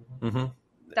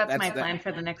that's my plan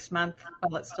for the next month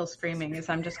while it's still streaming. Is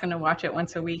I'm just going to watch it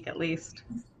once a week at least.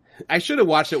 I should have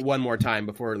watched it one more time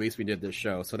before at least we did this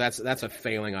show. So that's a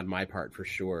failing on my part for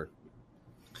sure.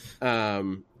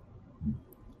 I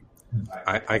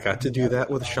got to do that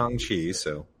with Shang-Chi,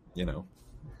 so, you know,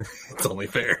 it's only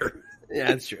fair. Yeah,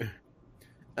 that's true.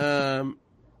 But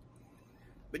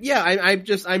yeah,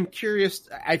 I'm curious.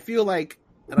 I feel like,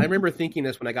 and I remember thinking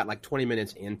this when I got like 20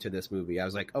 minutes into this movie, I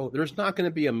was like, there's not going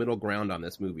to be a middle ground on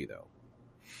this movie though.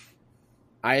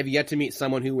 I have yet to meet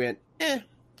someone who went,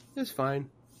 it's fine.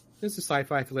 It's a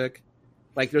sci-fi flick.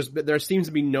 Like, there seems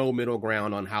to be no middle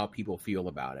ground on how people feel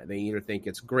about it. They either think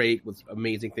it's great with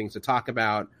amazing things to talk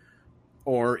about,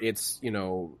 or it's, you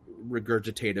know,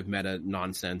 regurgitative meta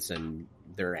nonsense and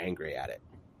they're angry at it.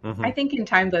 I think in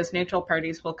time those neutral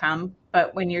parties will come,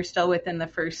 but when you're still within the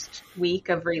first week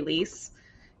of release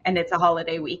and it's a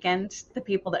holiday weekend, the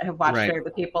people that have watched it are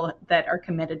the people that are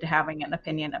committed to having an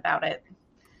opinion about it.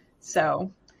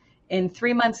 So in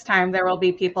 3 months' time, there will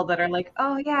be people that are like,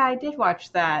 oh yeah, I did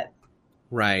watch that.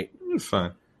 Right. It was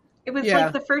fun. It was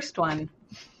like the first one.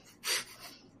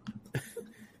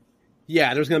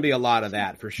 Yeah, there's going to be a lot of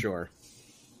that for sure.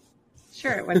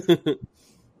 Sure, it was.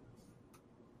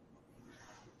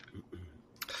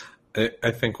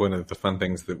 I think one of the fun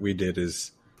things that we did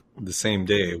is the same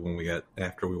day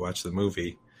after we watched the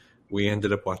movie, we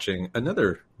ended up watching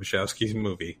another Wachowski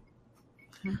movie,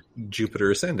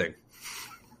 Jupiter Ascending,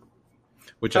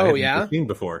 which I hadn't seen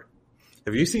before.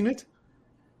 Have you seen it?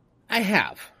 I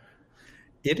have.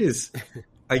 It is.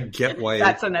 I get why.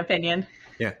 That's an opinion.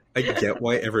 Yeah, I get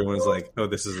why everyone's like, "Oh,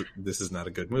 this is not a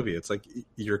good movie." It's like,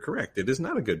 you're correct. It is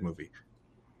not a good movie,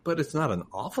 but it's not an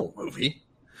awful movie.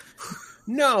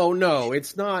 No,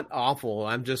 it's not awful.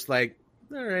 I'm just like,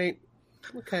 all right,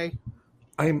 okay.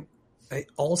 I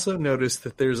also noticed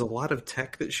that there's a lot of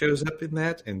tech that shows up in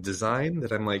that and design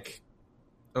that I'm like,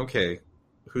 okay,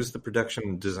 who's the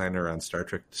production designer on Star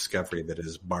Trek Discovery that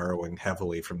is borrowing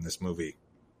heavily from this movie?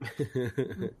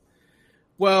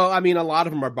 Well, I mean, a lot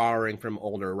of them are borrowing from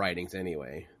older writings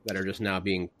anyway that are just now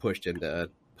being pushed into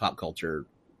pop culture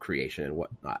creation and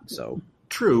whatnot. So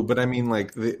true, but I mean,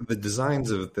 like the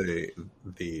designs of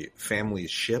the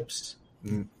family's ships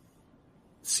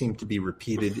seem to be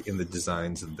repeated in the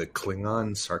designs of the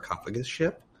Klingon sarcophagus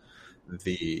ship,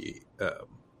 the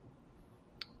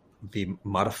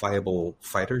modifiable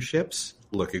fighter ships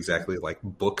look exactly like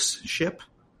Book's ship.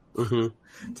 Mm-hmm.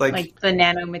 It's like the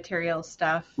nanomaterial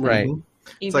stuff, right? Mm-hmm.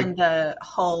 Even like, the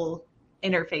hull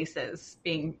interfaces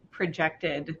being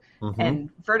projected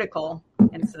and vertical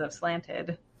instead of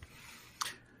slanted.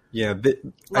 Yeah, a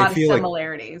lot of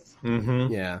similarities.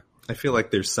 Yeah, I feel like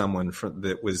there's someone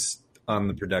that was on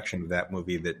the production of that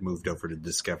movie that moved over to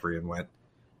Discovery and went,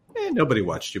 nobody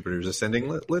watched Jupiter's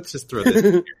Ascending. Let's just throw this in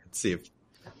here and see if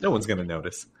no one's going to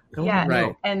notice.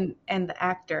 Right. And the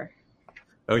actor.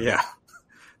 Oh, yeah.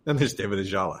 Then there's David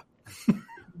Ajala.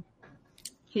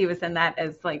 He was in that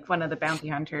as like one of the bounty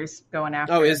hunters going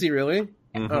after. Oh, is he really?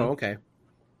 Mm-hmm. Oh, okay.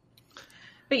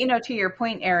 But, to your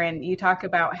point, Aaron, you talk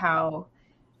about how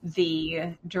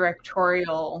the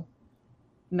directorial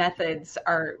methods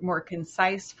are more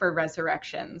concise for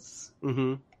Resurrections.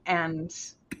 Mm-hmm. And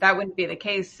that wouldn't be the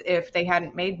case if they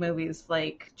hadn't made movies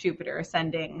like Jupiter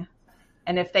Ascending.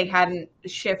 And if they hadn't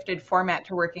shifted format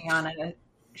to working on a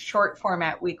short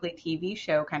format weekly TV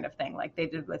show kind of thing, like they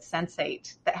did with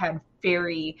Sense8, that had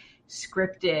very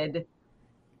scripted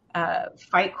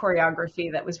fight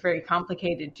choreography that was very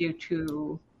complicated due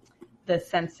to the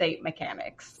Sense8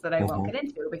 mechanics that I won't get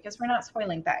into because we're not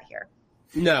spoiling that here.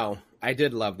 No, I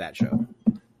did love that show.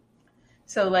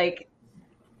 So, like,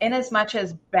 in as much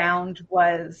as Bound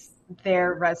was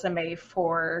their resume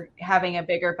for having a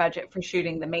bigger budget for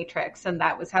shooting The Matrix, and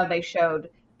that was how they showed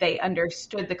they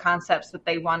understood the concepts that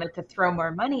they wanted to throw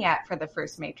more money at for the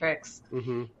first Matrix.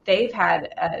 Mm-hmm. They've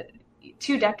had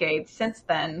 2 decades since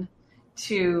then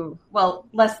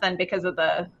less than because of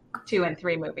the 2 and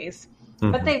 3 movies.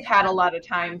 Mm-hmm. But they've had a lot of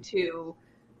time to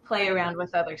play around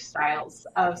with other styles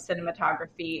of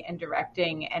cinematography and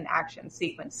directing and action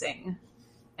sequencing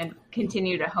and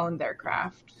continue to hone their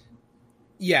craft.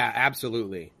 Yeah,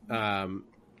 absolutely.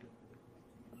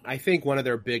 I think one of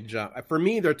their big jump for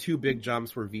me, their 2 big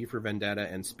jumps were V for Vendetta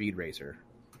and Speed Racer.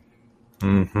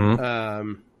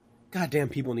 Mm-hmm. Goddamn,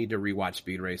 people need to rewatch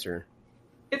Speed Racer.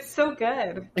 It's so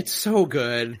good. It's so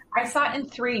good. I saw it in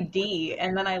 3D,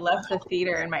 and then I left the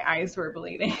theater, and my eyes were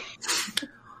bleeding.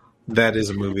 That is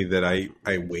a movie that I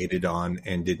waited on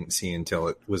and didn't see until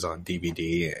it was on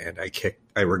DVD, and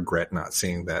I regret not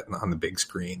seeing that on the big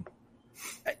screen.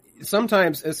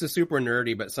 Sometimes this is super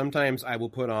nerdy, but sometimes I will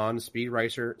put on Speed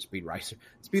Racer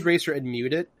and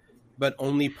mute it, but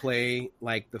only play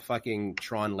like the fucking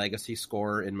Tron Legacy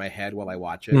score in my head while I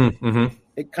watch it. Mm-hmm.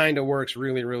 It kind of works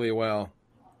really, really well.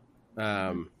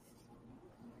 Probably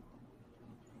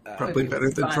better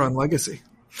than fun. Tron Legacy.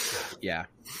 Yeah.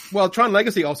 Well, Tron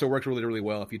Legacy also works really, really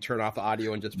well if you turn off the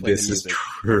audio and just play the music. This is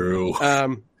true.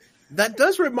 That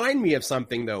does remind me of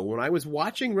something, though. When I was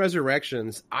watching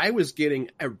Resurrections, I was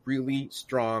getting a really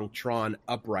strong Tron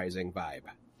Uprising vibe.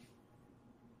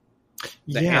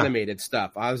 The animated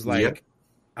stuff. I was like,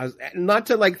 I was not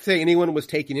to like say anyone was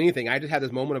taking anything. I just had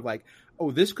this moment of like,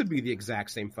 oh, this could be the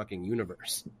exact same fucking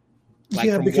universe. Like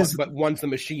but one's the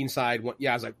machine side.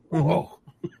 I was like, whoa.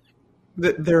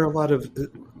 There are a lot of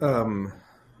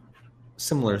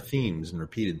similar themes and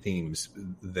repeated themes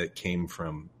that came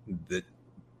from that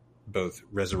both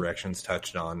Resurrections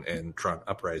touched on and Tron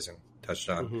Uprising touched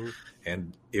on. Mm-hmm.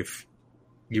 And if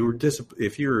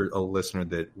you're a listener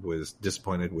that was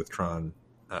disappointed with Tron,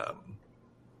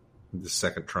 the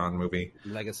second Tron movie,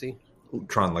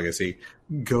 Tron Legacy,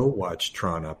 go watch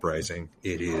Tron Uprising.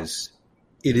 It is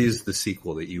the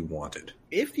sequel that you wanted.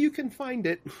 If you can find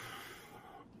it.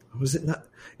 Was it not?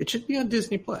 It should be on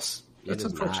Disney Plus. That's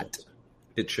unfortunate. Not.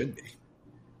 It should be.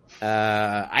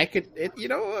 I could,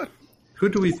 Who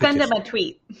do we Send petition? him a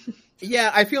tweet.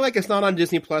 yeah, I feel like it's not on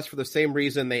Disney Plus for the same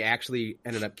reason they actually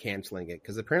ended up canceling it,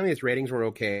 because apparently its ratings were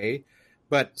okay,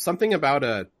 but something about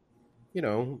an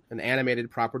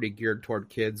animated property geared toward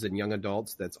kids and young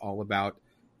adults that's all about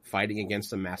fighting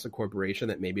against a massive corporation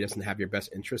that maybe doesn't have your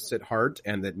best interests at heart,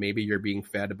 and that maybe you're being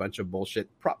fed a bunch of bullshit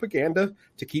propaganda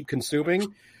to keep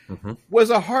consuming,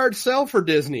 was a hard sell for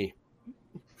Disney.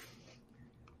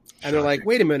 And they're like,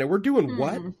 wait a minute, we're doing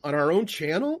what? On our own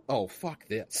channel? Oh, fuck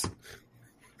this.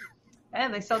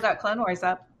 And they still got Clone Wars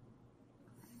up.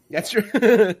 That's true.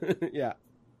 Yeah.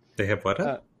 They have what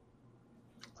up?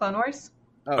 Clone Wars?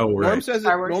 Oh, right. Norm says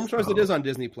Star Wars. it is on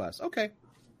Disney Plus. Okay.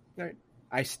 All right.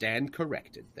 I stand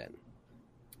corrected then.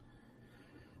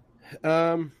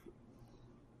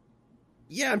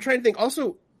 Yeah, I'm trying to think.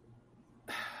 Also,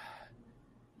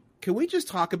 can we just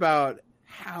talk about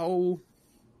how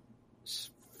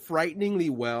frighteningly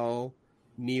well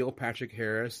Neil Patrick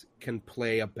Harris can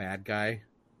play a bad guy?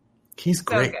 He's So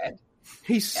great. good.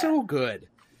 He's so good.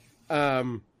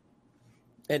 And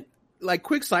like,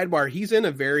 quick sidebar, he's in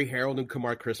a very Harold and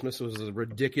Kumar Christmas. It was a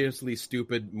ridiculously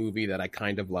stupid movie that I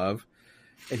kind of love.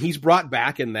 And he's brought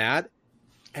back in that.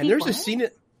 And there's a scene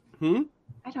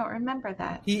I don't remember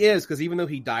that. He is, because even though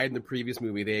he died in the previous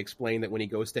movie, they explain that when he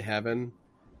goes to heaven,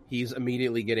 he's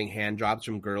immediately getting hand jobs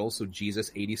from girls, so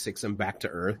Jesus 86 him back to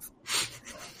Earth.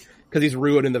 Because he's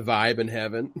ruining the vibe in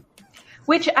heaven.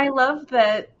 Which I love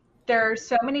that there are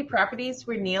so many properties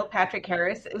where Neil Patrick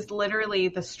Harris is literally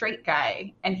the straight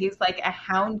guy, and he's like a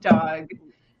hound dog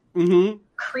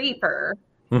creeper.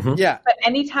 Yeah. But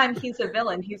anytime he's a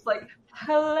villain, he's like,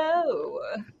 hello.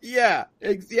 Yeah.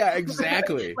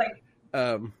 Exactly. Like,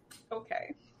 Um,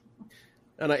 okay.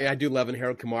 and I do love in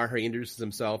Harold Kumar how he introduces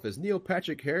himself as Neil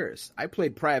Patrick Harris. I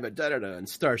played Private da-da-da in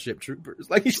Starship Troopers.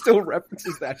 Like, he still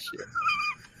references that shit.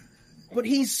 But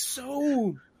he's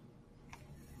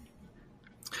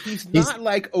not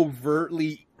like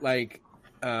overtly like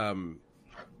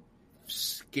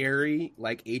scary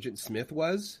like Agent Smith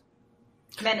was.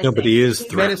 Menacing. No, but he is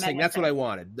He's Menacing. That's what I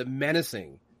wanted. The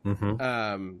menacing.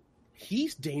 Mm-hmm.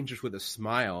 He's dangerous with a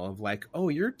smile of like, oh,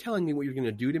 you're telling me what you're going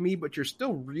to do to me, but you're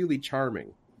still really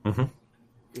charming. Mm-hmm.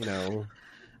 You know?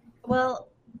 Well,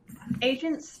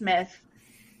 Agent Smith,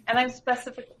 and I'm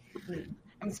specifically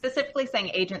saying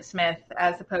Agent Smith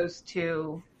as opposed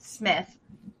to Smith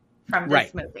from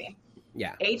this movie.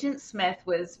 Yeah. Agent Smith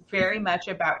was very much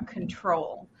about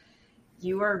control.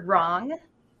 You are wrong.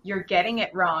 You're getting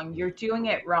it wrong. You're doing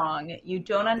it wrong. You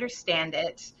don't understand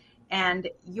it. And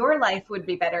your life would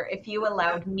be better if you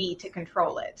allowed me to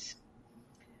control it.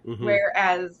 Mm-hmm.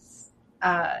 Whereas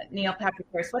Neil Patrick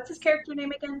Harris, what's his character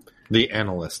name again? The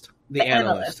Analyst. The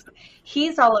analyst.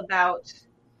 He's all about,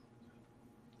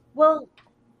 well,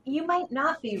 you might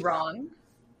not be wrong.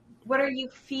 What are you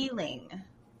feeling?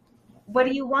 What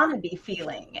do you want to be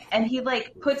feeling? And he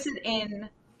like puts it in,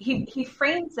 he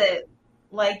frames it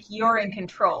like you're in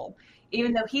control,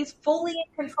 even though he's fully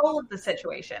in control of the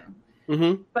situation.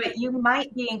 Mm-hmm. But you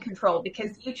might be in control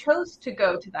because you chose to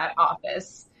go to that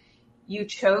office. You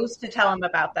chose to tell him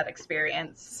about that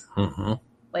experience. Mm-hmm.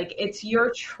 Like, it's your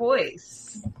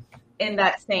choice in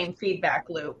that same feedback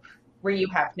loop where you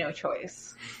have no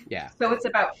choice. Yeah. So it's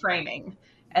about framing.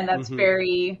 And that's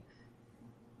very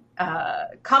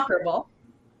comparable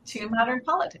to modern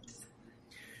politics.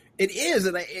 It is.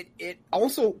 And it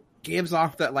also gives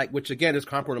off that, like, which again is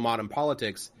comparable to modern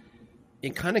politics.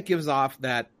 It kind of gives off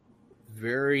that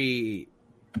very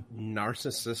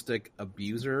narcissistic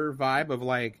abuser vibe of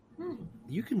like,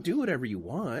 you can do whatever you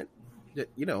want,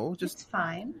 you know, just It's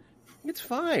fine. It's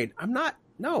fine. I'm not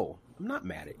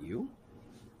mad at you.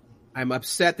 I'm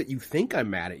upset that you think I'm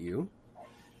mad at you.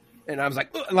 And I was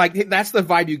like, ugh, like that's the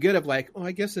vibe you get of like, oh,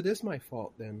 I guess it is my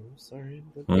fault then. I'm sorry.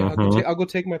 But yeah, I'll go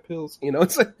take my pills. You know,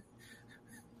 it's like,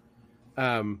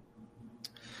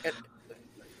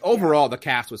 overall the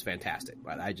cast was fantastic,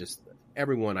 but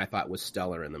everyone I thought was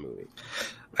stellar in the movie.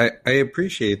 I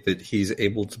appreciate that he's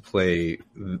able to play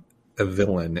a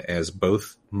villain as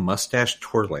both mustache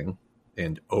twirling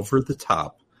and over the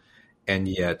top, and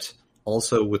yet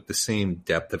also with the same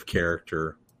depth of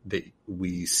character that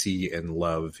we see and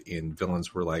love in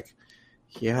villains. We're like,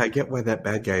 yeah, I get why that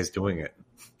bad guy is doing it.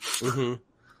 Mm-hmm.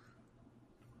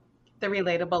 The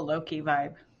relatable Loki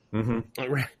vibe.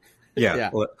 Mm-hmm. Right.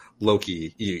 Yeah.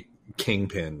 Loki,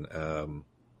 Kingpin,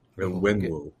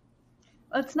 Wenwu.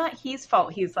 Well, it's not his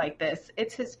fault he's like this.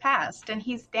 It's his past, and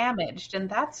he's damaged, and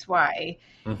that's why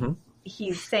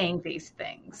he's saying these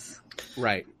things.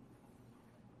 Right.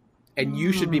 And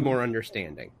you should be more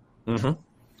understanding. Mm-hmm.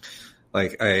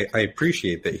 Like, I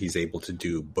appreciate that he's able to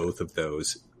do both of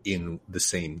those in the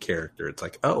same character. It's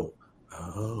like, oh.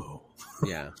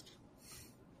 Yeah.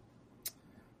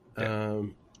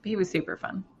 He was super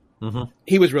fun. Mm-hmm.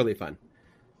 He was really fun.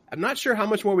 I'm not sure how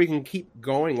much more we can keep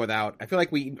going without. I feel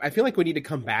like we need to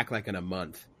come back like in a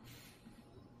month,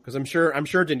 because I'm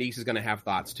sure Denise is going to have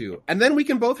thoughts too, and then we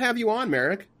can both have you on,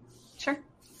 Merrick. Sure.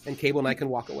 And Cable and I can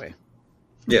walk away.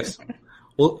 Yes.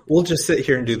 We'll just sit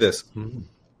here and do this.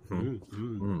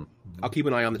 I'll keep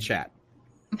an eye on the chat.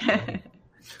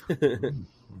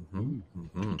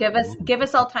 Give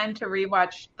us all time to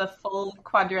rewatch the full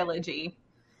quadrilogy.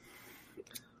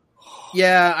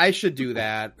 Yeah, I should do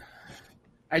that.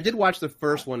 I did watch the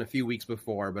first one a few weeks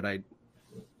before, but I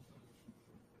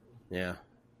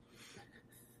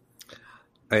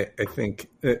think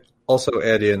also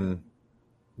add in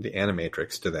the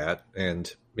Animatrix to that,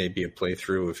 and maybe a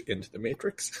playthrough of Into the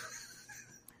Matrix.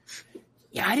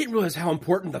 Yeah, I didn't realize how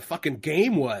important the fucking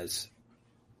game was.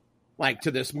 Like,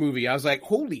 to this movie. I was like,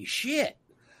 holy shit.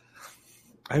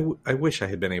 I wish I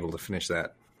had been able to finish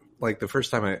that. Like, the first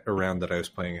time around that I was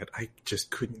playing it, I just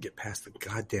couldn't get past the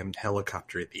goddamn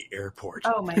helicopter at the airport.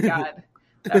 Oh my god.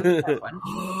 That was a tough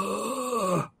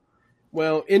one.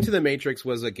 Well, Into the Matrix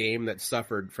was a game that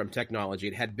suffered from technology.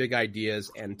 It had big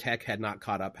ideas, and tech had not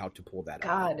caught up how to pull that off.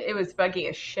 God, it was buggy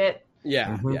as shit.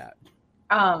 Yeah, yeah.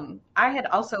 I had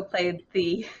also played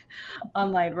the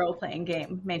online role-playing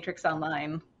game, Matrix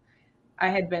Online. I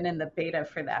had been in the beta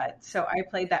for that. So I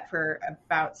played that for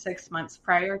about 6 months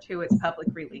prior to its public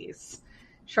release,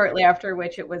 shortly after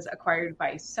which it was acquired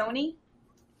by Sony,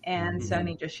 and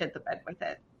Sony just shit the bed with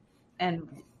it.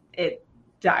 And it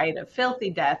died a filthy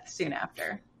death soon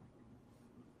after.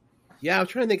 Yeah, I was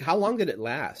trying to think, how long did it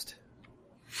last?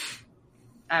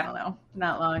 I don't know.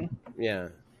 Not long. Yeah.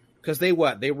 Because they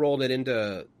rolled it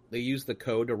into, they used the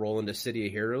code to roll into City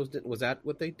of Heroes. Was that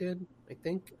what they did? I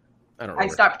think? I don't know. I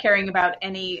stopped caring about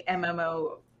any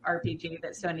MMO RPG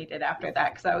that Sony did after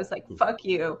that, because I was like, fuck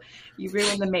you. You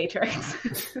ruined the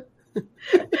Matrix.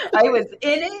 I was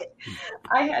in it.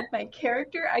 I had my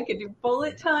character. I could do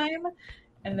bullet time.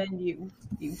 And then you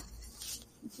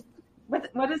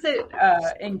what is it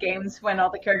in games when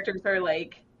all the characters are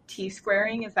like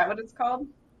T-squaring? Is that what it's called?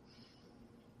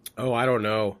 Oh, I don't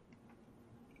know.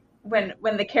 When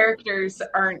the characters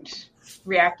aren't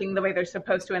reacting the way they're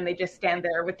supposed to, and they just stand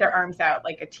there with their arms out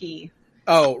like a T.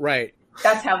 Oh, right.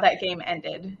 That's how that game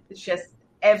ended. It's just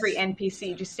every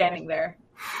NPC just standing there.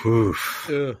 Ugh.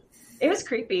 It was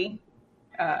creepy.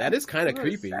 That is kind of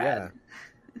creepy, yeah.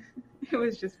 It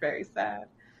was just very sad.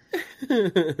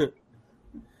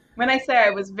 When I say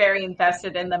I was very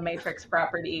invested in the Matrix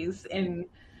properties in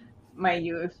my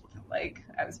youth, like,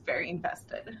 I was very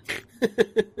invested.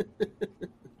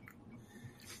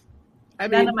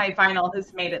 None of my vinyl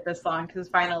has made it this long, because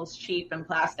vinyl is cheap and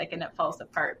plastic and it falls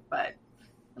apart, but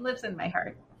it lives in my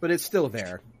heart. But it's still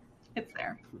there. It's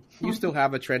there. You still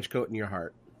have a trench coat in your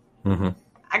heart. Mm-hmm.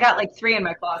 I got like 3 in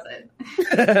my closet.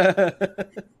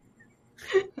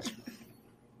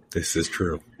 This is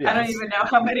true. Yes. I don't even know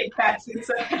how many tracksuits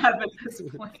I have at this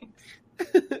point.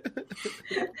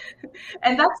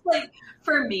 And that's like,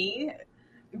 for me,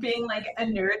 being like a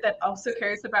nerd that also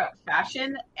cares about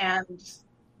fashion and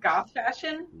goth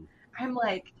fashion, I'm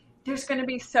like, there's going to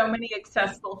be so many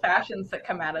accessible fashions that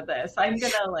come out of this. I'm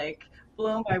going to like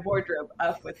blow my wardrobe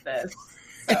up with this.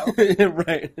 So.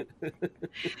 Right.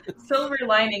 Silver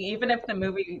lining, even if the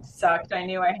movie sucked, I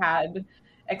knew I had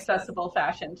accessible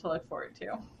fashion to look forward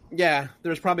to. Yeah,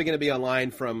 there's probably going to be a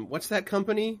line from, what's that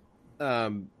company?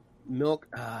 Milk.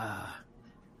 They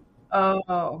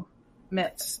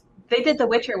did the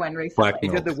Witcher one recently. They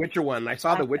did the Witcher one. I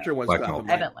saw the Witcher one stuff.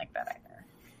 I didn't like that either.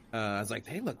 I was like,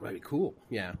 they look really cool.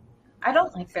 Yeah. I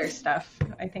don't like their stuff.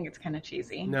 I think it's kind of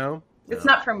cheesy. No? It's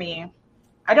not for me.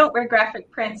 I don't wear graphic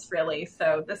prints, really,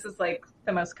 so this is like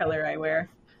the most color I wear.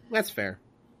 That's fair.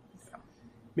 So.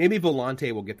 Maybe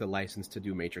Volante will get the license to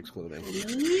do Matrix clothing.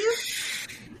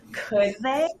 Could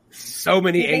they? So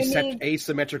many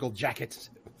asymmetrical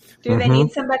jackets. Do they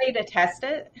need somebody to test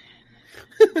it?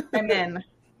 I'm in.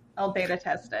 I'll beta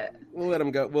test it. We'll let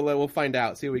them go. We'll find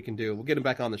out. See what we can do. We'll get him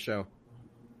back on the show.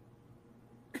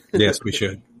 Yes, we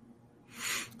should.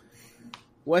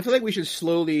 Well, I feel like we should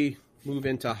slowly move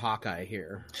into Hawkeye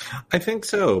here. I think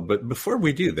so, but before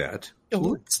we do that,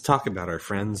 let's talk about our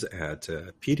friends at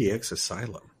PDX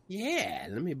Asylum. Yeah,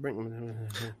 let me bring...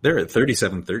 They're at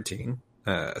 3713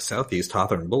 Southeast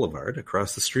Hawthorne Boulevard,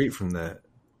 across the street from the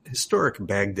historic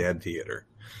Baghdad Theater.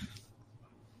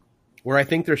 Where I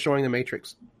think they're showing The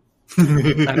Matrix.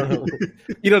 I don't know.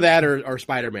 Either that or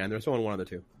Spider-Man. They're showing one of the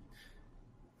two.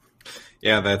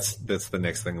 Yeah, that's the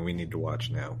next thing we need to watch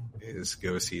now, is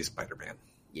go see Spider-Man.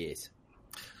 Yes.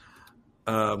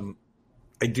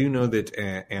 I do know that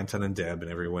Anton and Deb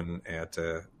and everyone at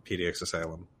PDX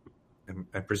Asylum,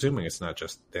 I'm presuming it's not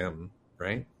just them,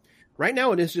 right? Right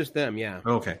now it is just them, yeah.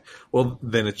 Okay. Well,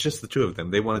 then it's just the two of them.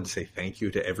 They wanted to say thank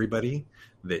you to everybody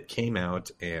that came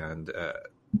out and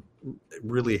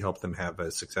really helped them have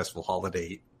a successful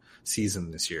holiday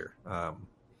season this year.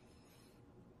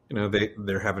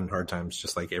 They're having hard times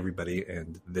just like everybody,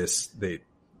 and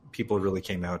people really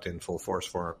came out in full force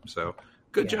for them. So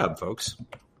good job, folks.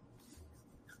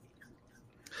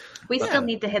 We still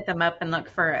need to hit them up and look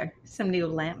for some new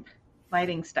lamp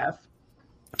lighting stuff.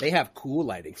 They have cool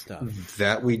lighting stuff.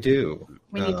 That we do.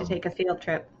 We need to take a field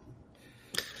trip.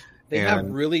 They have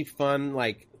really fun,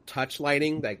 like, touch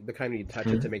lighting, like the kind you touch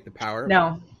it to make the power.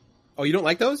 No. Oh, you don't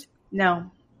like those? No.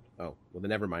 Oh, well, then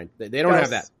never mind. They don't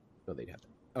have that. No, they have that.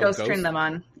 Oh, Ghost turned them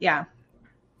on. Yeah.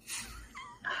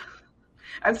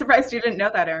 I'm surprised you didn't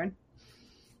know that, Aaron.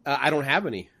 I don't have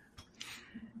any.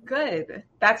 Good.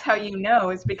 That's how you know,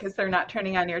 is because they're not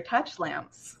turning on your touch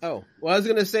lamps. Oh, well, I was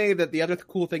going to say that the other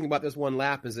cool thing about this one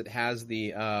lap is it has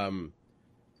the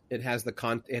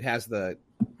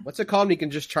what's it called? You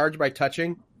can just charge by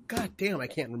touching. God damn, I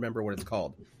can't remember what it's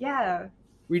called. Yeah.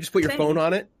 Where you just put your phone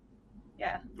on it.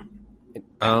 Yeah.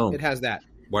 It has that.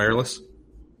 Wireless?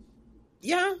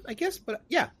 Yeah, I guess, but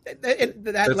yeah,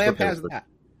 that lamp has that.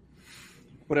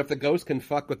 But if the ghost can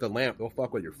fuck with the lamp, they'll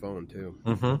fuck with your phone too.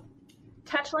 Mm-hmm.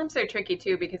 Touch lamps are tricky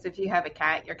too, because if you have a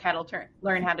cat, your cat will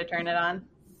learn how to turn it on,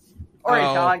 or a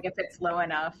dog if it's low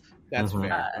enough. That's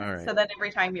fair. All right. So then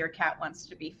every time your cat wants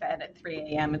to be fed at 3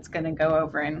 a.m., it's going to go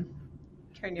over and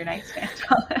turn your nightstand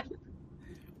on.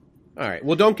 All right.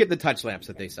 Well, don't get the touch lamps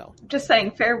that they sell. Just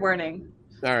saying, fair warning.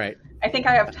 All right. I think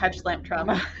I have touch lamp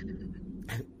trauma.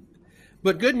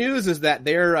 But good news is that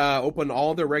they're open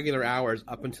all their regular hours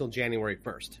up until January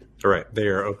 1st. All right. They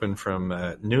are open from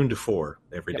noon to 4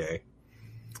 every day.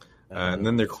 And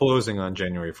then they're closing on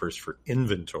January 1st for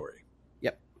inventory.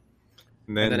 Yep.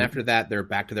 And then after that, they're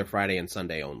back to their Friday and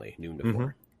Sunday only, noon to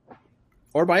 4.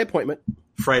 Or by appointment.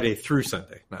 Friday through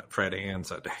Sunday, not Friday and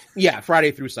Sunday. Yeah,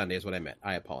 Friday through Sunday is what I meant.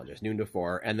 I apologize. Noon to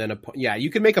 4. And then, you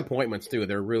can make appointments too.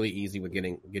 They're really easy with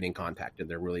getting contacted.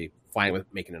 They're really fine with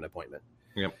making an appointment.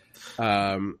 Yep.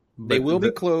 They will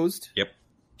be closed. Yep.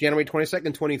 January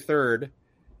 22nd, 23rd,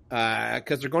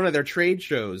 because they're going to their trade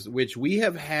shows, which we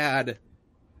have had.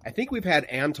 I think we've had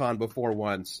Anton before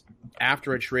once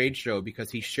after a trade show because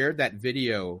he shared that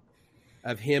video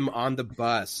of him on the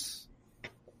bus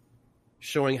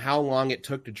showing how long it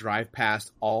took to drive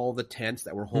past all the tents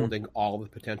that were holding all the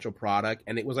potential product.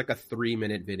 And it was like a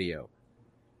 3-minute video.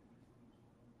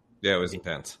 Yeah, it was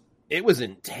intense. It was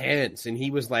intense. And he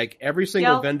was like, every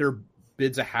single vendor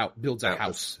builds a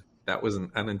house. That was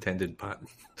an unintended pun.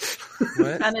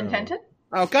 What? Unintended?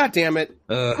 Oh, God damn it.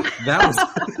 That was...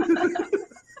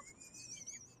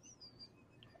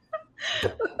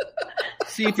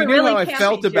 See, if you knew how I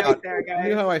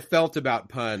felt about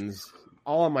puns,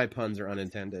 all of my puns are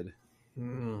unintended.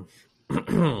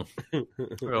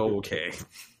 Okay.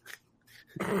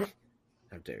 How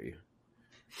dare you?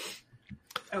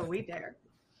 Oh, we dare.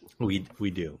 We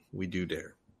do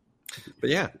dare. But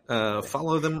yeah,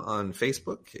 follow them on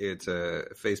Facebook. It's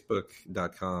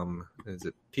facebook.com. Is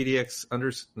it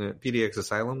PDX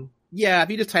Asylum? Yeah, if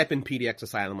you just type in PDX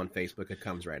Asylum on Facebook, it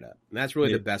comes right up. And that's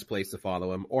really the best place to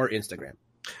follow them, or Instagram.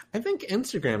 I think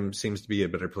Instagram seems to be a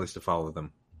better place to follow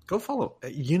them. Go follow.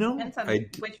 Depends on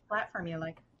which platform you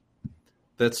like.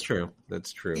 That's true.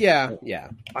 Yeah.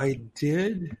 I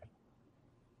did.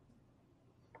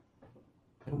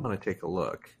 I want to take a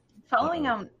look. Following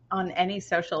them on any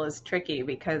social is tricky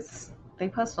because they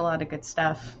post a lot of good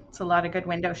stuff. It's a lot of good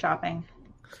window shopping.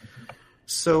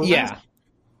 So yeah.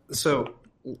 So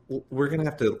we're gonna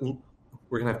have to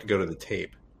go to the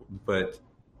tape. But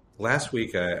last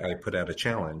week I put out a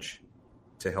challenge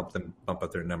to help them bump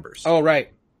up their numbers. Oh,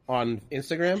 right. On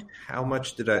Instagram? How many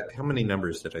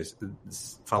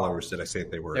followers did I say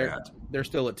they were at? They're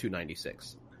still at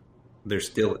 296. They're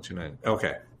still at 290.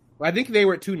 Okay. Well, I think they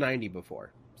were at 290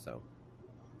 before. So,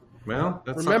 well,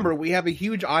 remember, we have a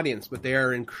huge audience, but they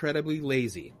are incredibly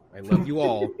lazy. I love you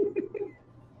all.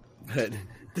 But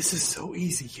this is so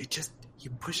easy. You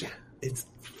push it. It's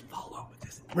follow.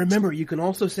 Remember, you can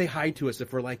also say hi to us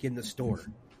if we're like in the store.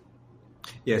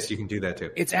 Yes, you can do that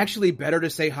too. It's actually better to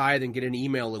say hi than get an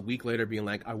email a week later being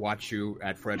like, I watched you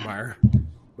at Fred Meyer,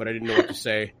 but I didn't know what to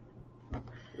say.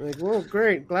 Like, well,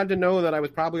 great. Glad to know that I was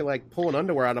probably like pulling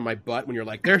underwear out of my butt when you're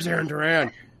like, there's Aaron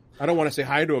Duran. I don't want to say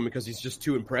hi to him because he's just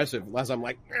too impressive. Unless I'm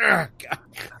like, God.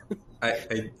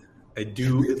 I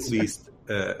do at least,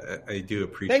 I do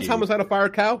appreciate. Thanks, Homicide of Fire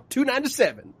Cow.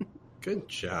 $2.97. Good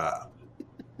job.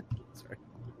 Sorry.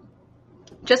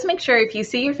 Just make sure if you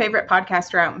see your favorite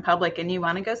podcaster out in public and you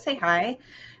want to go say hi,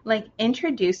 like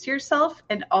introduce yourself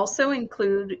and also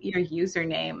include your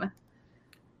username.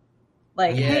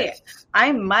 Like, hey,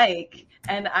 I'm Mike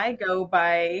and I go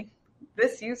by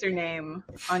this username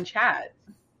on chat.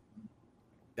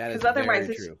 That is Because otherwise,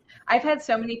 very true. I've had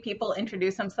so many people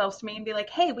introduce themselves to me and be like,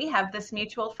 hey, we have this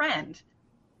mutual friend.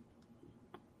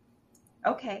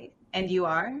 Okay. And you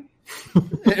are?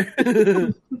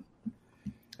 And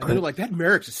they're like, that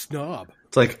Merrick's a snob.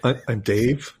 It's like, I'm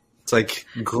Dave. It's like,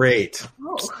 great.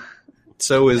 Oh.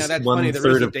 So is That's one funny.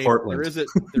 third of Dave, Portland.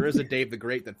 there is a Dave the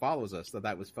Great that follows us, so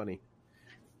that was funny.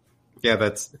 Yeah,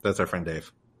 that's our friend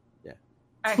Dave. Yeah.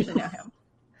 I actually know him.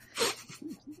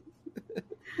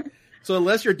 So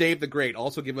unless you're Dave the Great,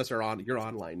 also give us your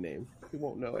online name. We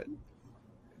won't know it.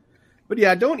 But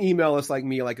yeah, don't email us like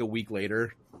me like a week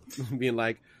later, being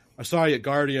like, I saw you at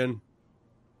Guardian.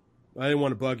 I didn't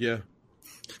want to bug you.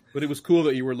 But it was cool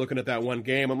that you were looking at that one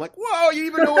game. I'm like, whoa, you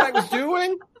even know what I was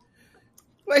doing?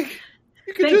 Like,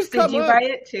 you could Thanks. just come Did you up. buy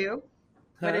it too?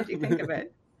 What Huh? did you think of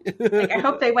it? Like, I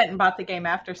hope they went and bought the game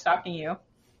after stalking you.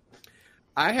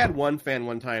 I had one fan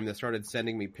one time that started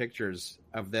sending me pictures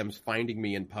of them finding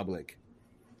me in public.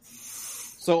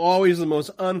 So always the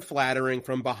most unflattering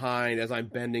from behind as I'm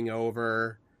bending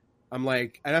over. I'm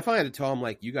like, and I finally had to tell him,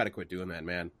 like, you got to quit doing that,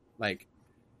 man. Like,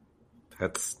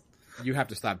 you have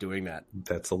to stop doing that.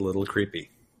 That's a little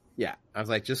creepy. Yeah. I was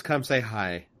like, just come say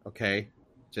hi, okay?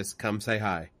 Just come say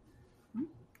hi.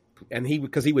 And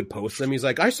because he would post them, he's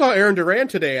like, I saw Aaron Duran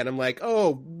today. And I'm like,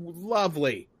 oh,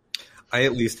 lovely. I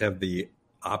at least have the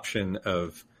option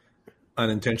of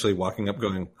unintentionally walking up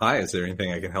going, hi, is there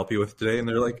anything I can help you with today? And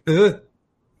they're like,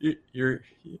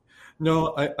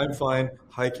 no, I'm fine.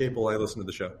 Hi, Cable, I listen to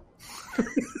the show.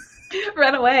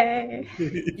 Run away.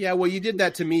 Yeah, well, you did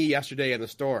that to me yesterday in the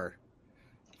store.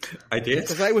 I did?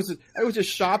 Because I was just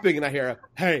shopping and I hear,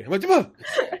 hey, I'm like, "Come."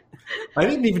 I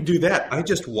didn't even do that. I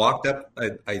just walked up.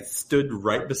 I stood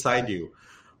right beside you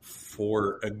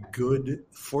for a good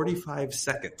 45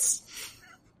 seconds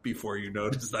before you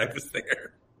noticed I was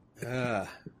there.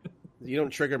 You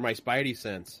don't trigger my spidey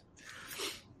sense.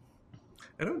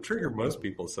 I don't trigger most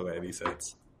people's spidey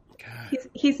sense. God,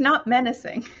 He's not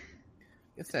menacing.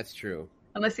 guess that's true.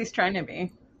 Unless he's trying to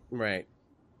be. Right.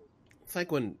 It's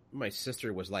like when my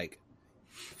sister was like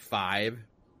 5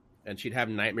 and she'd have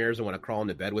nightmares and want to crawl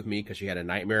into bed with me because she had a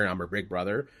nightmare and I'm her big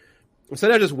brother.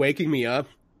 Instead of just waking me up,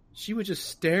 she would just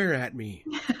stare at me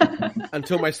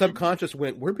until my subconscious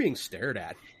went, we're being stared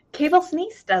at. Cable's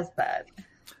niece does that.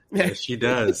 Yes, she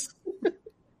does.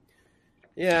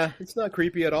 Yeah, it's not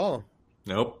creepy at all.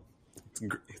 Nope.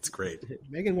 It's great.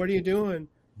 Megan, what are you doing?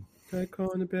 I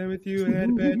crawl into bed with you. I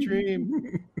had a bad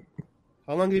dream.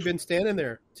 How long have you been standing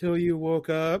there? Till you woke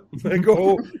up. I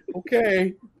go,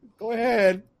 okay, go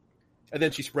ahead. And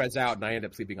then she spreads out, and I end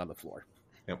up sleeping on the floor.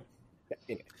 Yep.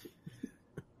 Anyway.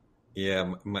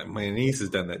 Yeah, my niece has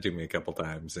done that to me a couple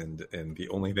times, and the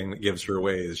only thing that gives her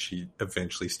away is she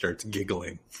eventually starts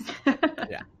giggling.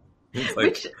 Yeah. It's like,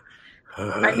 Which,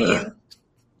 I mean,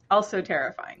 also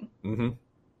terrifying.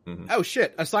 Mm-hmm. Mm-hmm. Oh,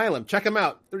 shit. Asylum. Check them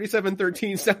out.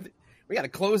 3713. We got to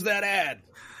close that ad.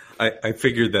 I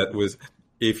figured that was,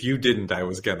 if you didn't, I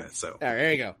was gonna, so. All right,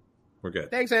 there you go. We're good.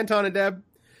 Thanks, Anton and Deb.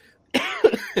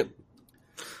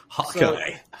 Hawkeye. So,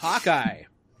 Hawkeye.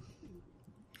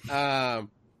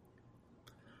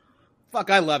 Fuck,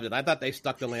 I loved it. I thought they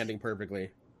stuck the landing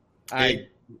perfectly. It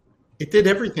did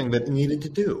everything that it needed to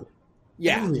do.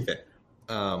 Yeah. Everything.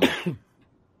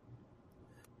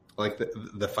 Like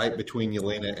the fight between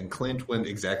Yelena and Clint went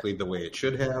exactly the way it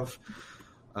should have.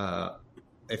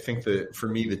 I think that for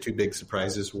me, the two big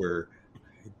surprises were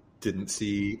I didn't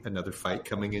see another fight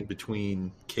coming in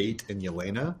between Kate and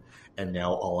Yelena, and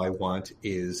now all I want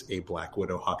is a Black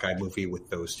Widow Hawkeye movie with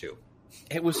those two.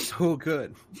 It was so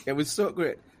good. It was so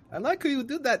great. I like how you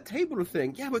did that table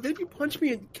thing. Yeah, but then you punched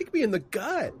me and kicked me in the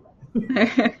gut.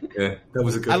 Yeah, that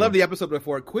was a good I one. love the episode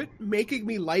before. Quit making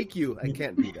me like you. I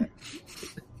can't do that.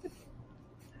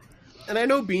 And I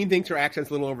know Bean thinks her accent's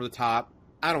a little over the top.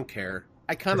 I don't care.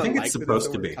 I kind of think like it's that it's supposed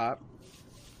to over the be. top.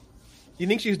 You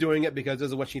think she's doing it because this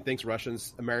is what she thinks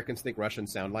Americans think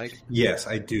Russians sound like? Yes,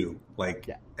 I do. Like,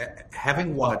 Yeah.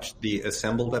 having watched the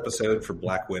assembled episode for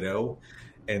Black Widow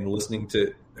and listening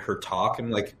to her talk,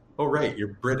 I'm like, oh, right,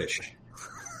 you're British.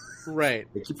 Right.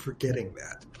 I keep forgetting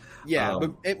that. Yeah,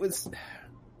 but it was...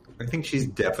 I think she's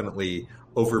definitely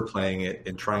overplaying it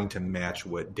and trying to match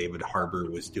what David Harbour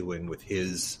was doing with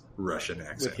his Russian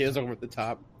accent. With his over the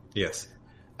top. Yes.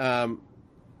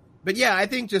 But yeah, I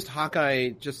think just Hawkeye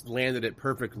just landed it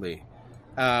perfectly.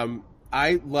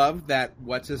 I love that,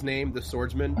 what's his name, the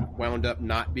swordsman, wound up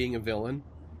not being a villain.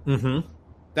 Mm-hmm.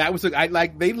 That was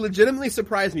they legitimately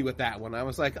surprised me with that one. I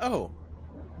was like, oh.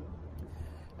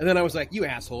 And then I was like, you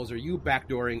assholes, are you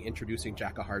backdooring introducing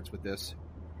Jack of Hearts with this?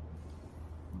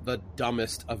 The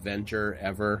dumbest Avenger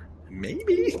ever.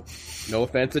 Maybe. No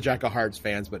offense to Jack of Hearts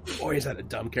fans, but boy, is that a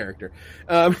dumb character.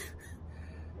 I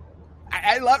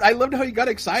loved how he got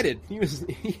excited. He was,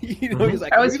 he's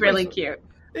like, that was really cute.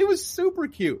 It was super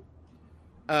cute.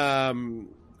 We're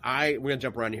gonna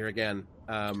jump around here again.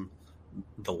 I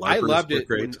loved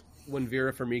it when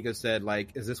Vera Farmiga said,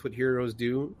 like, is this what heroes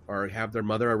do? Or have their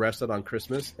mother arrested on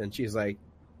Christmas? And she's like,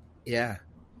 yeah,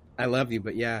 I love you,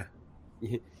 but yeah,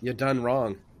 you're done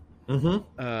wrong.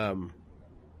 Mm-hmm.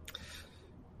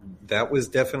 That was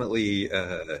definitely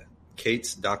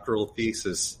Kate's doctoral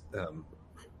thesis,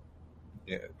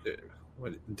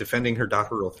 defending her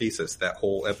doctoral thesis that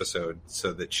whole episode,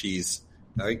 so that she's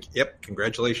like, yep,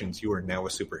 congratulations, you are now a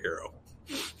superhero.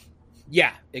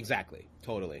 Yeah, exactly.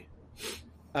 Totally.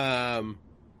 I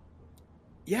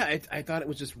thought it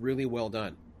was just really well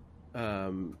done.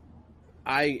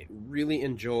 I really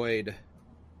enjoyed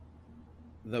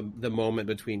the moment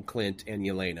between Clint and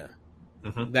Yelena.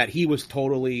 Mm-hmm. That he was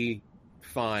totally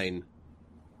fine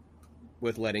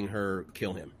with letting her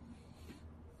kill him.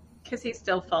 Because he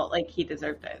still felt like he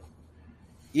deserved it.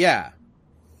 Yeah.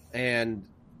 And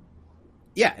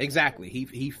yeah, exactly.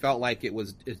 He felt like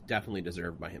it's definitely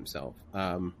deserved by himself.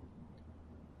 But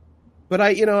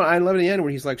I love the end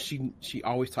where he's like, she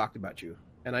always talked about you.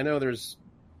 And I know there's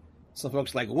some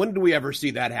folks like, when do we ever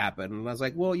see that happen? And I was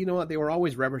like, well, you know what? They were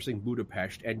always referencing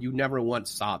Budapest, and you never once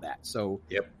saw that. So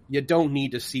you don't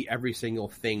need to see every single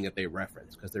thing that they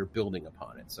reference because they're building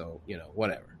upon it. So,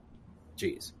 whatever.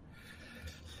 Jeez.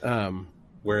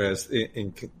 Whereas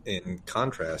in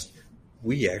contrast,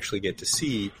 we actually get to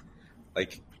see,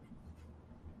 like,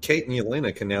 Kate and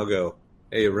Yelena can now go,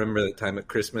 hey, remember that time at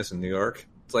Christmas in New York?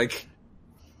 It's like,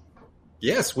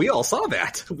 yes, we all saw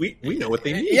that. We know what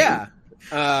they mean. Yeah.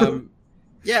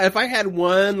 If I had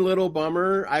one little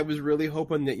bummer, I was really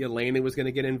hoping that Yelena was going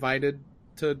to get invited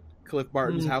to Cliff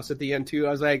Barton's house at the end too. I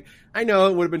was like, I know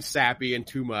it would have been sappy and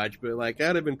too much, but like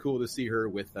that'd have been cool to see her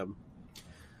with them.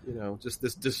 Just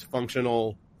this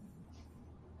dysfunctional,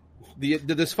 the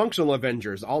dysfunctional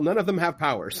Avengers. None of them have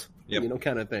powers. Yep.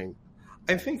 Kind of thing.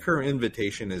 I think her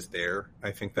invitation is there.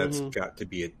 I think that's got to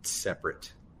be a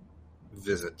separate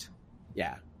visit.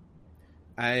 Yeah.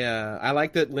 I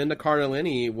like that Linda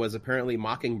Cardellini was apparently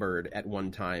Mockingbird at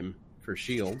one time for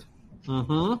S.H.I.E.L.D.,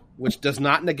 which does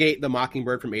not negate the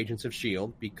Mockingbird from Agents of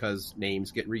S.H.I.E.L.D. because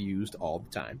names get reused all the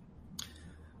time.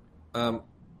 I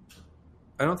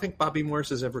don't think Bobby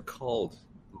Morse is ever called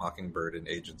Mockingbird in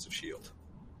Agents of S.H.I.E.L.D.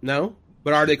 No?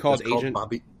 But are they called Agent?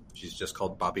 She's just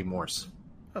called Bobby Morse.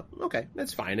 Oh, okay.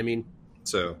 That's fine. I mean...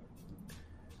 So...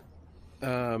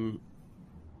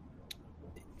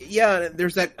 Yeah,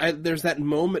 there's that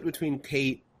moment between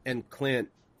Kate and Clint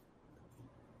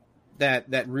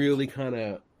that really kind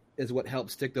of is what helped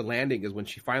stick the landing. Is when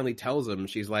she finally tells him,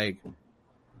 she's like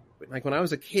when I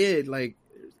was a kid, like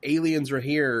aliens are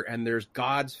here and there's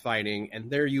gods fighting, and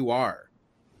there you are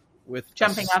with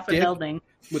jumping off a building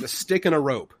with a stick and a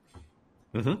rope.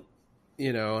 Mm-hmm.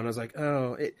 And I was like,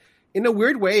 oh, in a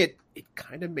weird way, it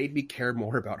kind of made me care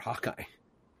more about Hawkeye.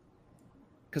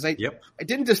 Because I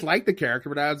didn't dislike the character,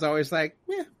 but I was always like,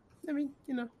 yeah, I mean,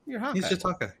 you're Hawkeye. He's just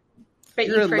Hawkeye. But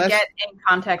you forget in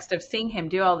context of seeing him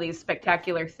do all these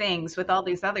spectacular things with all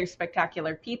these other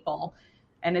spectacular people,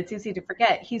 and it's easy to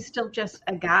forget, he's still just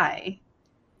a guy.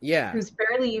 Yeah. Who's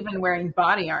barely even wearing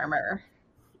body armor.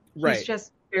 Right. He's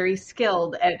just very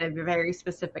skilled at a very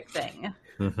specific thing.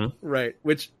 Mm-hmm. Right.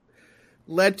 Which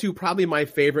led to probably my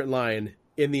favorite line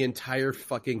in the entire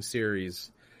fucking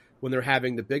series. When they're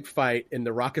having the big fight in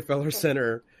the Rockefeller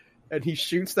Center, and he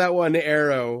shoots that one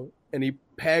arrow, and he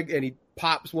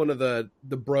pops one of the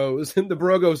bros, and the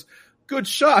bro goes, "Good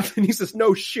shot," and he says,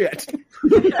 "No shit."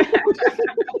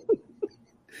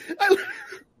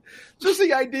 Just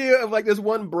the idea of like this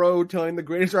one bro telling the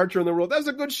greatest archer in the world, "That's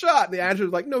a good shot," and the answer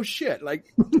is like, "No shit."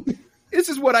 Like, this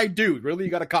is what I do. Really, you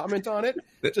got to comment on it?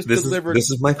 Just delivered. This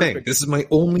is my thing. This is my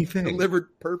only thing.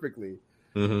 Delivered perfectly.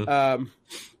 Mm-hmm.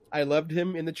 I loved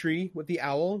him in the tree with the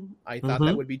owl. I thought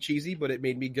that would be cheesy, but it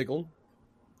made me giggle.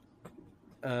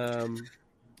 I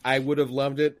would have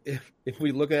loved it if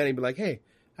we look at it and be like, hey,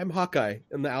 I'm Hawkeye.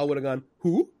 And the owl would have gone,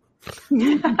 who?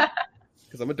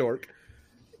 Because I'm a dork.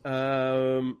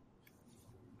 Yeah,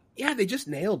 they just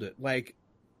nailed it. Like,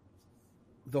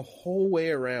 the whole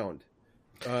way around.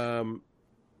 I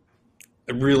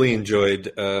really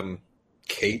enjoyed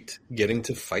Kate getting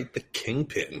to fight the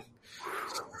Kingpin.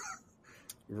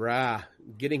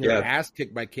 Getting her ass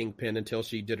kicked by Kingpin until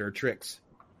she did her tricks.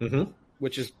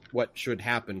 which is what should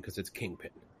happen because it's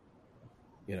Kingpin.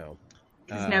 You know,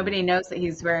 because nobody knows that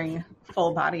he's wearing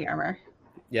full body armor.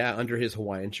 Yeah, under his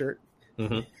Hawaiian shirt.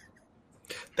 Mm-hmm.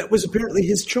 That was apparently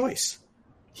his choice.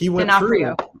 He went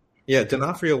D'Onofrio. through. Yeah,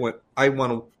 D'Onofrio went.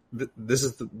 This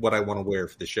is what I want to wear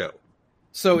for the show.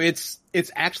 So it's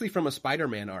actually from a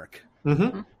Spider-Man arc.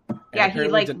 Mm-hmm. Yeah,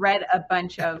 he read a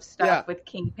bunch of stuff with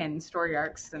Kingpin story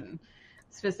arcs and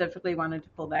specifically wanted to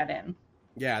pull that in.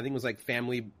 Yeah, I think it was like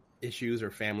family issues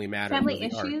or family matters. Family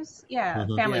issues? Yeah,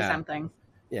 family something.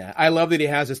 Yeah, I love that he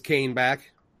has his cane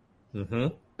back. Mm-hmm.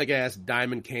 Big ass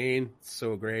diamond cane.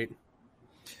 So great.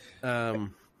 I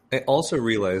also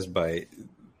realized by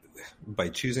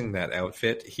choosing that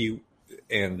outfit,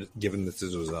 and given that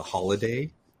this was a holiday,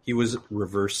 he was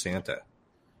reverse Santa.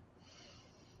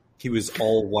 He was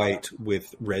all white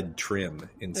with red trim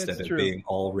instead of being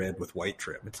all red with white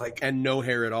trim. It's like, and no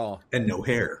hair at all. And no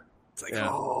hair. It's like,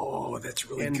 oh, that's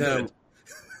really good.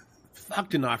 Fuck,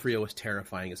 D'Onofrio was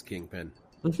terrifying as Kingpin.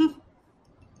 Mm-hmm.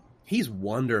 He's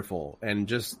wonderful, and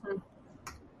just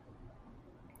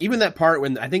even that part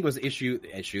when I think it was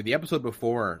the episode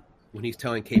before when he's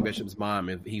telling Kate Bishop's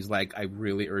mom, he's like, "I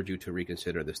really urge you to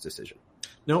reconsider this decision."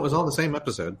 No, it was all the same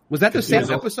episode. Was that the same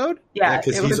episode? Yeah,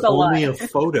 because he's only a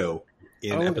photo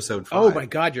in episode 5. Oh my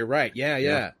god, you're right.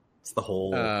 Yeah. It's the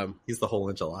whole. He's the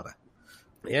whole enchilada.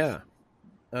 Yeah.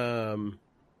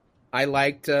 I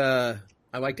liked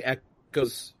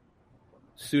Echo's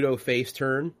pseudo face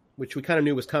turn, which we kind of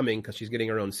knew was coming because she's getting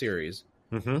her own series.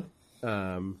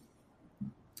 Mm-hmm.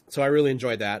 So I really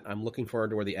enjoyed that. I'm looking forward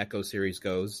to where the Echo series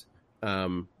goes.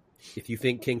 If you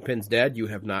think Kingpin's dead, you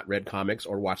have not read comics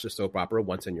or watched a soap opera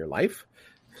once in your life.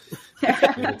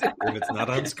 If it's not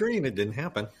on screen, it didn't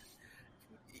happen.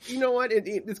 You know what?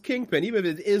 It's Kingpin. Even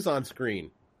if it is on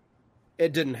screen,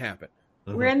 it didn't happen.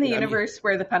 We're in the universe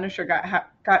where the Punisher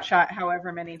got shot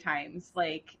however many times.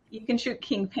 Like, you can shoot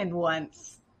Kingpin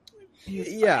once.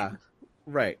 Yeah,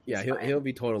 right. Yeah, he'll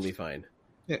be totally fine.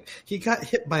 Yeah, he got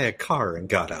hit by a car and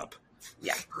got up.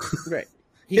 Yeah, right.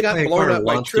 He got blown up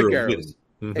by trick arrows,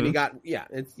 and he got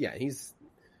he's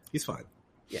fine.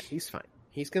 Yeah, he's fine.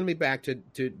 He's going to be back to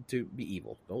be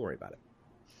evil. Don't worry about it.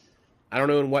 I don't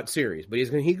know in what series, but he's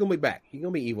going to be back. He's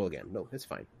going to be evil again. No, it's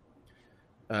fine.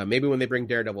 Maybe when they bring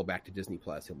Daredevil back to Disney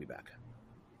Plus, he'll be back.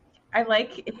 I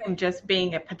like him just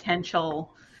being a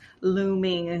potential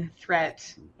looming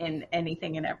threat in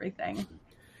anything and everything.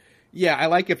 Yeah, I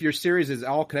like if your series is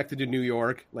all connected to New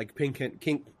York, like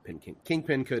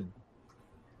Kingpin could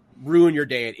ruin your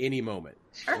day at any moment.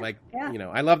 Sure. Like,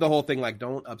 I love the whole thing, like,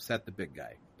 don't upset the big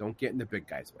guy. Don't get in the big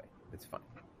guy's way. It's fine.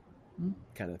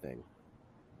 Kind of thing.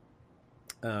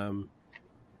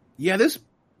 This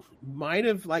might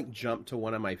have, like, jumped to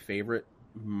one of my favorite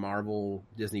Marvel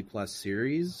Disney Plus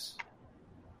series.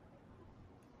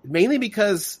 Mainly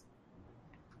because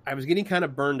I was getting kind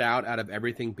of burned out of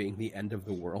everything being the end of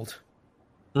the world.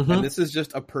 Mm-hmm. And this is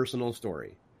just a personal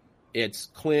story. It's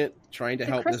Clint trying to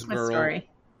help this girl. Story.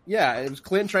 Yeah, it was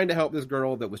Clint trying to help this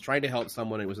girl that was trying to help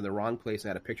someone and was in the wrong place and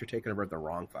had a picture taken of her at the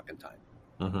wrong fucking time.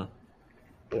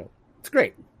 Mm-hmm. Yeah, it's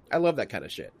great. I love that kind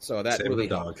of shit. So that Same really with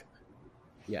the dog.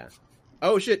 Yeah.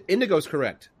 Oh shit, Indigo's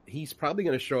correct. He's probably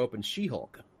going to show up in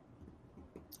She-Hulk.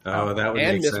 Oh, that would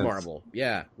make sense. And Miss Marvel.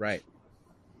 Yeah, right.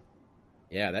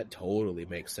 Yeah, that totally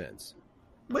makes sense.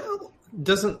 Well,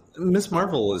 Miss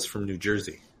Marvel is from New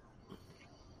Jersey?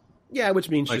 Yeah, which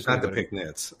means like she's not the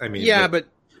Picknets. I mean, yeah, but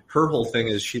her whole thing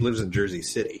is she lives in Jersey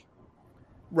City.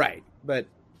 Right, but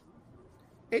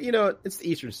it's the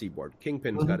Eastern Seaboard.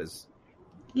 Kingpin's got his.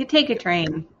 You take a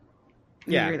train.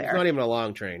 Yeah, it's not even a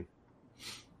long train.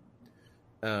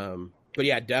 But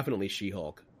yeah, definitely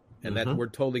She-Hulk, and that we're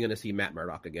totally going to see Matt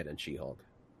Murdock again in She-Hulk.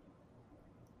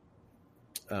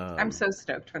 I'm so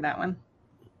stoked for that one.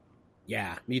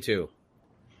 Yeah, me too.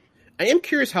 I am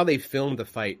curious how they filmed the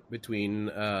fight between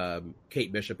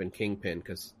Kate Bishop and Kingpin,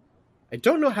 because I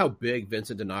don't know how big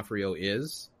Vincent D'Onofrio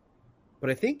is, but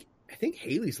I think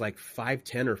Haley's like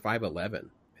 5'10" or 5'11".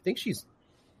 I think she's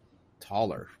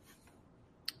taller.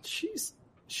 She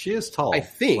is tall. I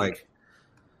think. Like,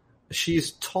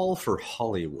 she's tall for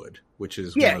Hollywood, which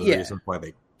is one of the reasons why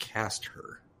they cast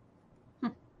her.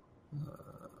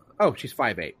 Oh, she's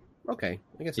 5'8". Okay,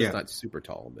 I guess it's not super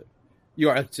tall, but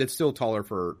it's still taller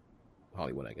for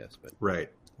Hollywood, I guess. But right,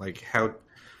 like how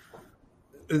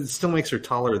it still makes her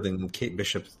taller than Kate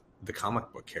Bishop, the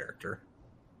comic book character.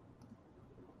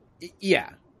 Yeah,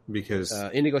 because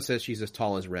Indigo says she's as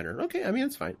tall as Renner. Okay, I mean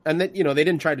it's fine, and that they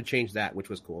didn't try to change that, which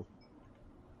was cool.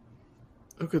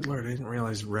 Oh, good Lord, I didn't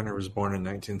realize Renner was born in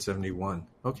 1971.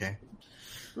 Okay.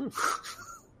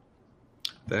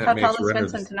 How tall is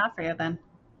Vincent D'Onofrio then?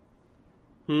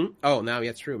 Oh, now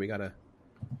that's true. We gotta.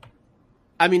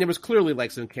 I mean, there was clearly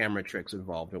like some camera tricks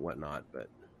involved and whatnot, but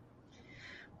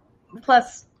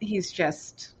plus he's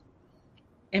just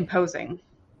imposing.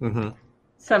 Mm-hmm.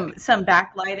 Some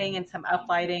backlighting and some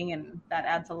uplighting, and that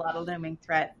adds a lot of looming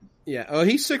threat. yeah. Oh,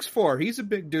 he's 6'4". He's a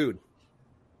big dude.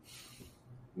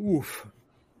 Oof,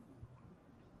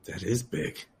 That is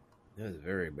big. that is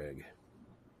very big.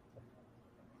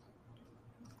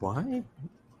 Why?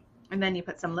 And then you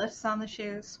put some lifts on the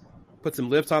shoes. Put some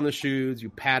lifts on the shoes. You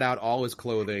pad out all his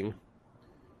clothing.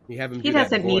 You have him. He do that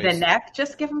doesn't need a voice. neck.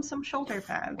 Just give him some shoulder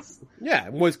pads. Yeah,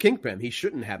 it was Kingpin. He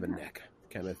shouldn't have a neck,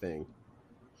 kind of thing.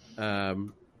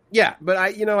 Yeah, but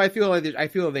I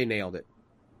feel they nailed it.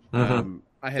 Mm-hmm.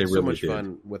 I had They so really much did.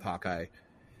 fun with Hawkeye.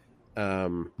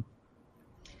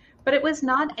 But it was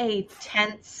not a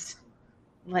tense,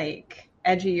 like,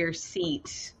 edge of your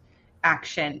seat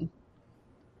action.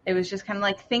 It was just kind of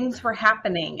like things were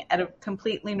happening at a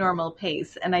completely normal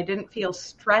pace, and I didn't feel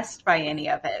stressed by any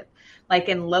of it. Like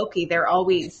in Loki, they're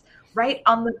always right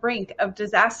on the brink of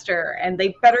disaster, and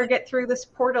they better get through this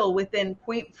portal within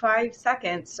 0.5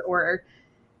 seconds, or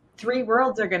 3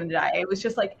 worlds are going to die. It was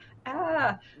just like,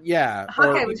 Yeah,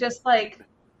 Hawkeye was just like,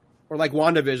 or like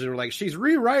WandaVision, where like she's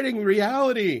rewriting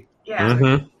reality. yeah.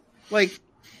 Mm-hmm. Like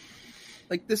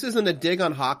this isn't a dig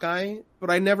on Hawkeye, but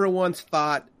I never once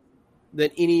thought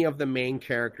that any of the main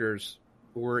characters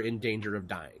were in danger of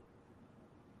dying.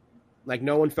 Like,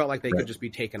 no one felt like they Right. could just be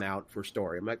taken out for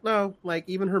story. I'm like, no, like,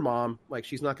 even her mom, like,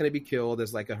 she's not going to be killed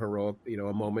as, like, a heroic, a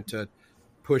moment to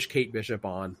push Kate Bishop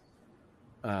on.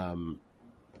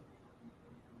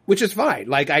 Which is fine.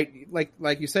 Like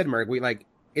you said, Merg,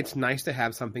 it's nice to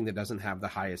have something that doesn't have the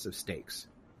highest of stakes.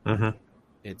 Mm-hmm.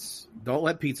 It's, don't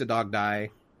let Pizza Dog die.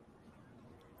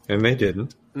 And they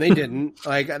didn't. And they didn't.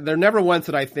 Like, there never once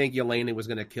did I think Yelena was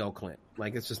going to kill Clint.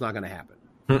 Like, it's just not going to happen.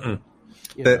 Mm-mm.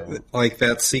 You know?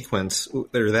 That sequence, or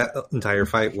that entire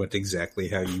fight went exactly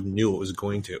how you knew it was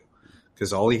going to.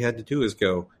 Because all he had to do is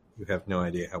go, you have no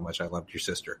idea how much I loved your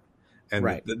sister. And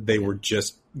Right. they were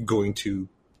just going to,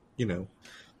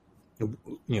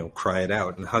 cry it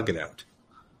out and hug it out.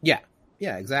 Yeah,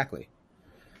 exactly.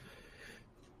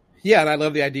 Yeah, and I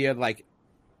love the idea of, like,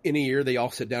 in a year they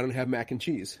all sit down and have mac and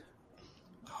cheese.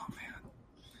 Oh,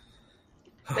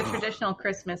 man. The traditional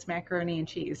Christmas macaroni and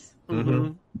cheese.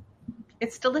 Mm-hmm.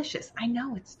 It's delicious. I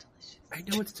know it's delicious. I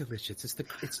know it's delicious. It's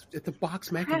the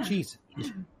box mac and cheese.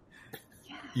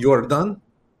 You're done?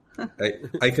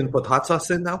 I can put hot sauce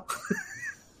in now?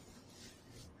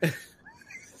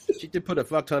 She did put a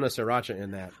fuck ton of sriracha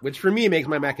in that, which for me makes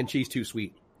my mac and cheese too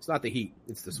sweet. It's not the heat;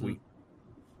 it's the sweet.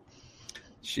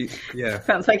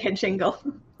 Sounds like a jingle.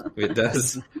 It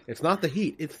does. It's not the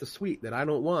heat; it's the sweet that I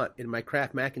don't want in my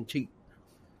Kraft mac and cheese.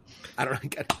 I don't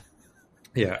get it.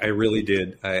 Yeah, I really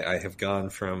did. I have gone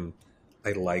from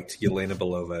I liked Yelena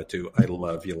Belova to I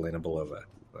love Yelena Belova.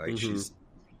 Like she's.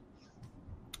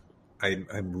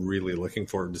 I'm really looking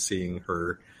forward to seeing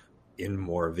her in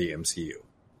more of the MCU.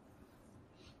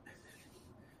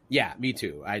 Yeah, me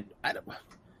too. I don't.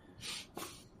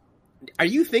 Are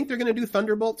you think they're going to do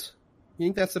Thunderbolts? You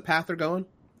think that's the path they're going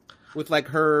with, like,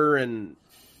 her and?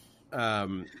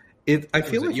 I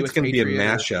feel like it's US going to be a Patriot?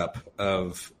 mashup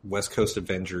of West Coast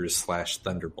Avengers /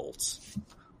 Thunderbolts,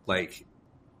 like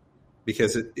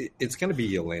because it's going to be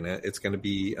Yelena, it's going to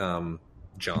be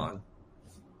John,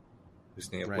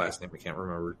 whose last name I can't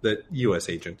remember, the U.S.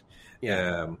 agent.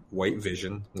 Yeah. White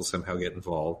Vision will somehow get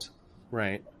involved.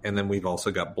 Right. And then we've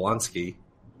also got Blonsky.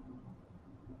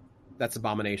 That's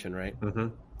Abomination, right? Mm-hmm.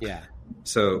 Yeah.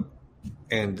 So,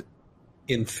 and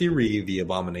in theory, the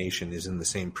Abomination is in the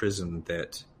same prison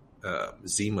that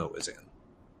Zemo is in.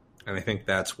 And I think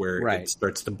that's where it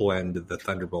starts to blend the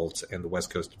Thunderbolts and the West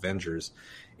Coast Avengers,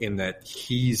 in that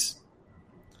he's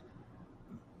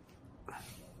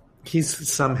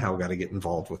somehow got to get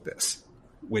involved with this,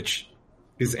 which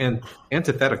is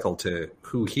antithetical to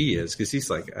who he is, because he's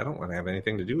like, I don't want to have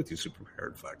anything to do with you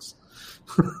superpowered fucks.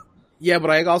 Yeah, but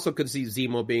I also could see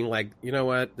Zemo being like, you know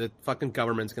what, the fucking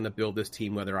government's going to build this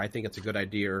team whether I think it's a good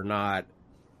idea or not,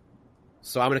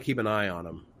 so I'm going to keep an eye on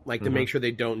them, like, to make sure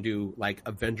they don't do, like,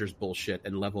 Avengers bullshit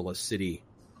and level a city,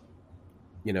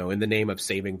 in the name of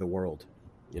saving the world,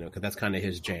 because that's kind of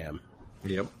his jam.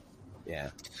 Yep. Yeah.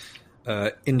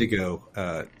 Indigo,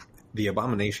 the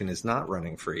Abomination is not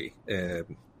running free.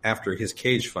 After his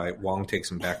cage fight, Wong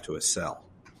takes him back to his cell.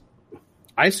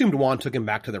 I assumed Juan took him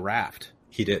back to the raft.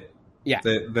 He did. Yeah.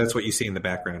 That's what you see in the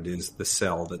background is the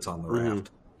cell that's on the raft.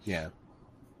 Yeah.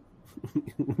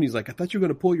 He's like, I thought you were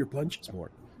going to pull your punches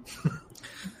more.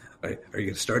 Are you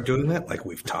going to start doing that like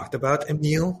we've talked about,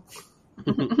 Emil?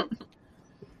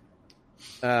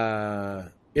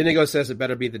 Inigo says it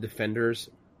better be the Defenders.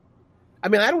 I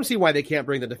mean, I don't see why they can't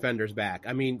bring the Defenders back.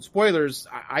 I mean, spoilers,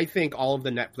 I think all of the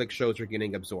Netflix shows are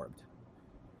getting absorbed.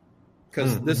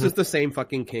 Because this is the same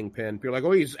fucking Kingpin. People are like,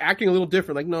 oh, he's acting a little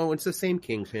different. Like, no, it's the same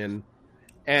Kingpin.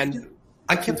 And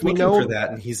I kept looking for that,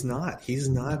 and he's not. He's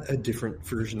not a different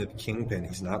version of the Kingpin.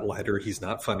 He's not lighter. He's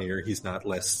not funnier. He's not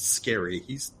less scary.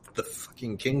 He's the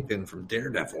fucking Kingpin from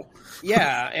Daredevil.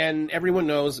 Yeah, and everyone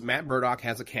knows Matt Murdock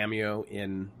has a cameo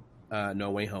in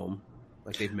No Way Home.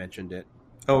 Like, they've mentioned it.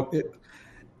 Oh,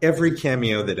 every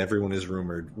cameo that everyone has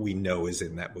rumored, we know is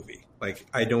in that movie. Like,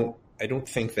 I don't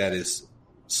think that is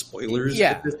spoilers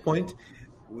at this point.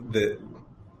 The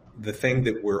thing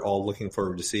that we're all looking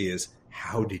forward to see is,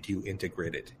 how did you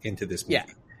integrate it into this movie? Yeah.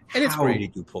 And it's how great.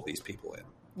 did you pull these people in?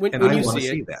 When I you want to see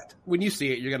see it, that. when you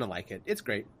see it, you're gonna like it. It's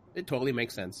great. It totally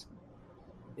makes sense.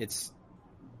 It's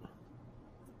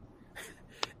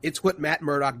what Matt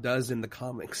Murdock does in the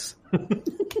comics.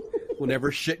 Whenever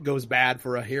shit goes bad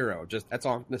for a hero, that's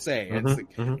all I'm gonna say.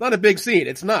 It's not a big scene.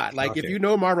 It's not like if you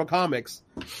know Marvel Comics,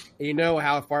 and you know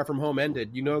how Far From Home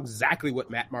ended, you know exactly what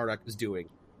Matt Murdock is doing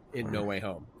in No Way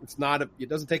Home. It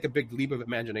doesn't take a big leap of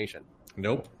imagination.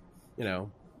 Nope. You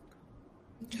know,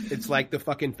 it's like the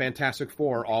fucking Fantastic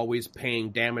Four always paying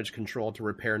damage control to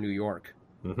repair New York.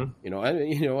 You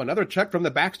know, another check from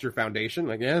the Baxter Foundation.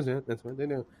 Like, yeah, that's what they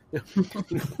do.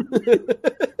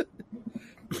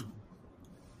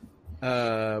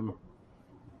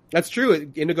 That's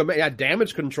true. Indigo,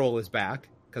 damage control is back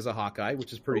because of Hawkeye,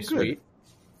 which is pretty sweet.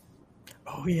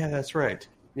 Oh yeah, that's right.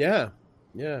 Yeah,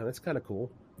 that's kind of cool.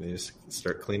 They just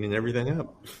start cleaning everything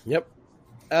up. Yep.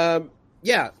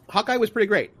 Yeah, Hawkeye was pretty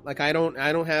great. Like, I don't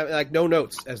have like no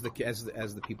notes as the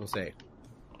people say.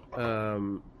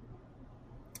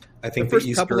 I think the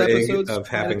Easter egg of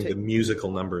having the musical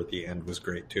number at the end was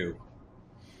great too.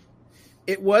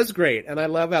 It was great, and I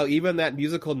love how even that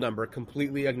musical number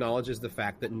completely acknowledges the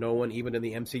fact that no one, even in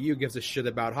the MCU, gives a shit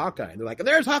about Hawkeye. They're like,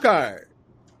 "There's Hawkeye."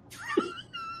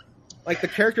 Like, the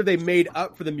character they made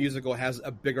up for the musical has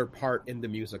a bigger part in the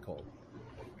musical.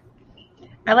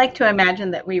 I like to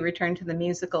imagine that we return to the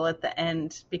musical at the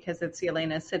end because it's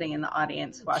Yelena sitting in the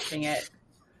audience watching it.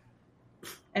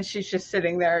 And she's just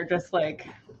sitting there just like...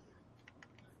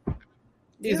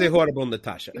 He's a horrible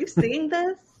Natasha. Are you seeing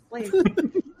this? Like,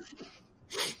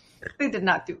 they did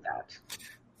not do that.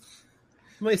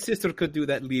 My sister could do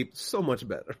that leap so much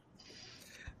better.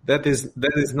 That is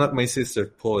not my sister's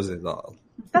pose at all.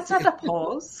 That's not a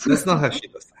pose. That's not how she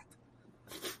does that.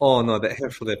 Oh no, that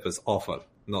half flip is awful.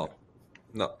 No.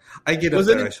 I get was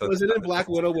up it, there. Was it in Black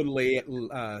Widow when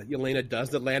Yelena does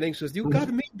the landing? She says, "You got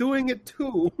me doing it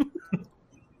too."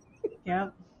 Yeah.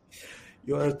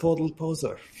 You are a total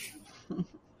poser.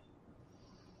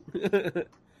 It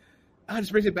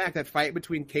just brings it back, that fight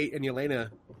between Kate and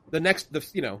Yelena.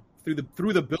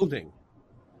 Through the building.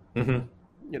 You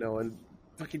know, and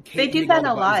fucking Kate. They do that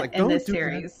a lot like, in this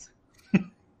series.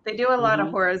 They do a lot of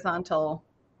horizontal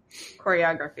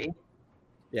choreography.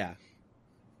 Yeah.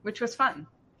 Which was fun.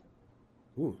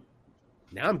 Ooh.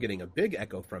 Now I'm getting a big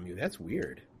echo from you. That's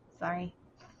weird. Sorry.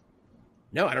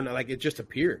 No, I don't know. Like, it just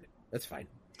appeared. That's fine.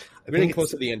 I'm getting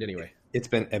close to the end anyway. It's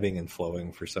been ebbing and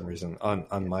flowing for some reason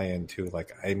on my end too.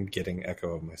 Like, I'm getting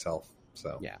echo of myself.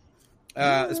 So yeah.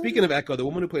 Speaking of Echo, the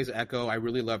woman who plays Echo, I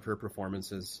really love her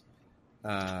performances.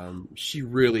 She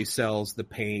really sells the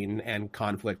pain and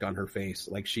conflict on her face.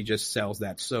 Like, she just sells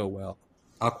that so well.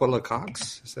 Aquila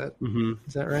Cox, is that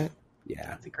right? Yeah,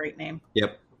 that's a great name.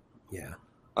 Yep. Yeah.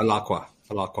 Alaqua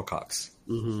Cox.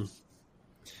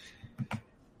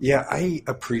 Yeah, I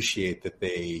appreciate that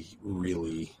they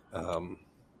really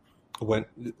went.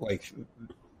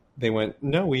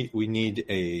 No, we need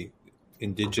a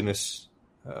indigenous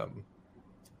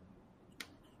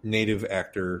native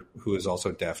actor who is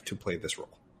also deaf to play this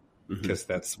role, because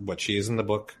that's what she is in the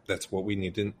book. That's what we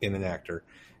need in an actor,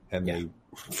 and they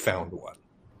found one.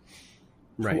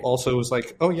 Right. Who also was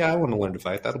like, "Oh yeah, I want to learn to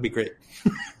fight. That'll be great."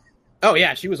 Oh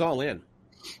yeah, she was all in.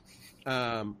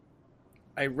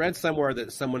 I read somewhere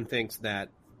that someone thinks that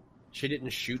she didn't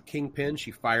shoot Kingpin;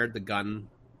 she fired the gun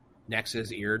next to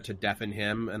his ear to deafen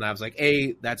him. And I was like,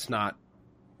 A, that's not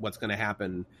what's going to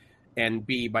happen, and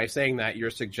B, by saying that, you're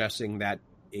suggesting that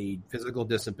a physical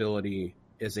disability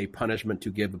is a punishment to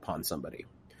give upon somebody.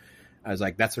 I was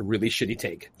like, that's a really shitty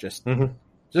take. Just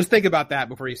think about that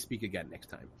before you speak again next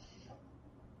time.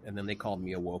 And then they called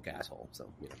me a woke asshole.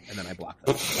 So, and then I blocked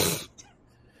them.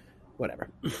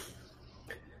 Whatever.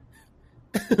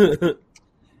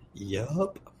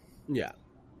 Yup. Yeah.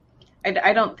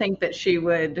 I don't think that she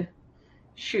would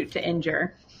shoot to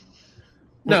injure.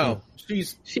 No,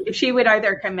 she would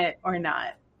either commit or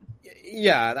not.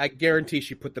 Yeah, I guarantee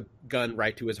she put the gun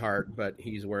right to his heart, but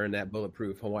he's wearing that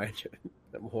bulletproof Hawaiian.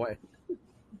 Hawaiian.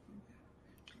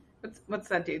 What's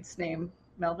that dude's name?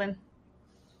 Melvin?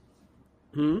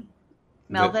 Hmm?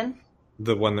 Melvin?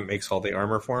 The one that makes all the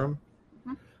armor for him?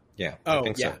 Hmm? Yeah. Oh, I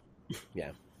think yeah. so.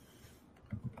 Yeah.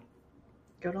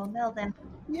 Good old Melvin.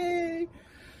 Yay.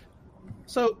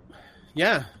 So,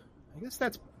 yeah. I guess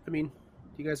that's, do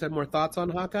you guys have more thoughts on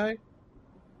Hawkeye?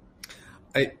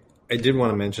 I did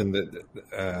want to mention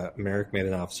that Merrick made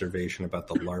an observation about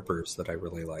the LARPers that I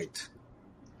really liked.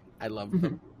 I love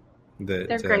them.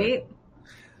 They're great.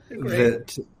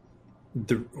 That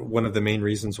one of the main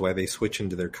reasons why they switch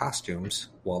into their costumes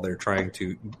while they're trying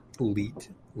to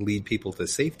lead people to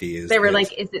safety is they were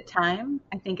like, "Is it time?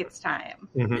 I think it's time."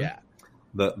 Mm-hmm. Yeah.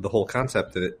 The whole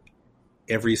concept that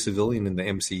every civilian in the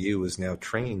MCU is now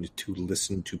trained to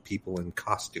listen to people in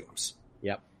costumes.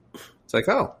 Yep. It's like,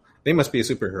 oh, they must be a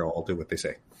superhero. I'll do what they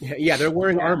say. Yeah, they're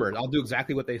wearing armor. I'll do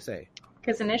exactly what they say.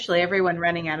 Because initially, everyone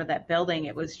running out of that building,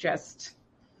 it was just,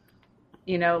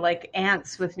 like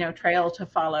ants with no trail to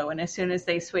follow. And as soon as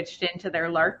they switched into their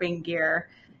LARPing gear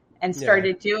and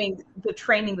started doing the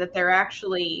training that they're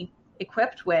actually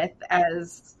equipped with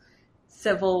as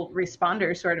civil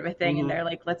responders, sort of a thing, and they're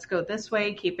like, let's go this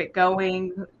way, keep it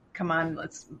going. Come on,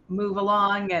 let's move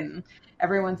along. And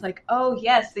everyone's like, oh,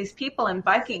 yes, these people in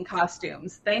Viking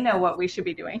costumes, they know what we should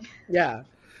be doing. Yeah.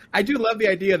 I do love the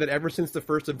idea that ever since the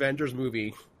first Avengers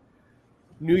movie,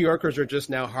 New Yorkers are just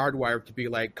now hardwired to be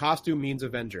like, costume means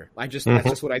Avenger. That's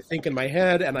just what I think in my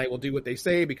head, and I will do what they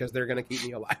say because they're going to keep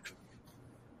me alive.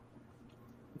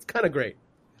 It's kind of great.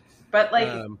 But,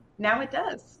 now it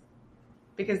does.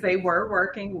 Because they were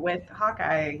working with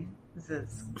Hawkeye.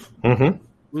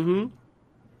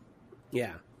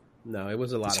 Yeah. No, it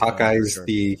was a lot Is of fun. Hawkeye's Sure.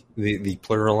 the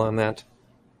plural on that?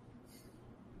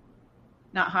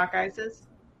 Not Hawkeye's?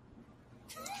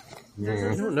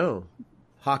 I don't know.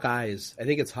 Hawkeyes. I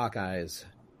think it's Hawkeyes.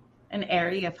 An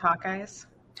area of Hawkeyes?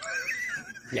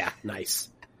 Yeah, nice.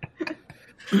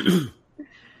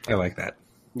 I like that.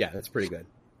 Yeah, that's pretty good.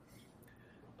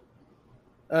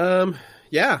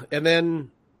 Yeah, and then,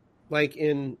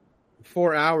 in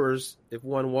 4 hours, if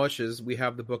one washes, we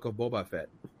have the Book of Boba Fett.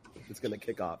 It's going to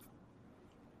kick off.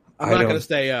 I'm not going to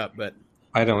stay up, but...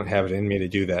 I don't have it in me to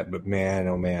do that, but man,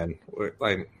 oh man.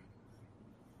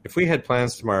 If we had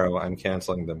plans tomorrow, I'm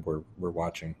canceling them. We're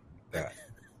watching that.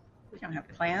 We don't have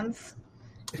plans.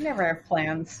 We never have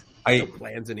plans. No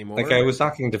plans anymore. I was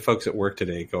talking to folks at work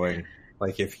today going,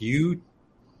 if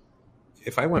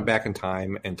I went back in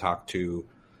time and talked to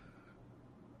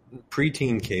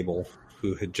preteen Cable,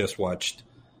 who had just watched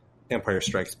Empire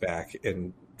Strikes Back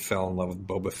and fell in love with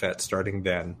Boba Fett starting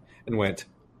then, and went,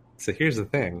 so here's the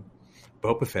thing,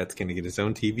 Boba Fett's going to get his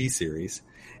own TV series,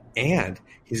 and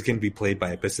he's going to be played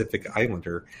by a Pacific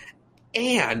Islander,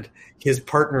 and his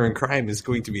partner in crime is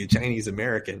going to be a Chinese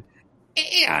American,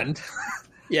 and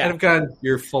I've gone,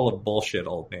 you're full of bullshit,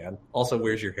 old man. Also,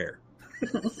 where's your hair?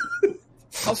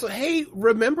 Also, hey,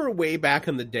 remember way back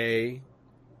in the day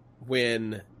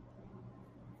when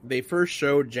they first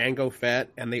showed Jango Fett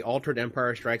and they altered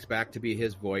Empire Strikes Back to be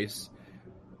his voice,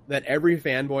 that every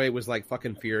fanboy was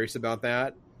fucking furious about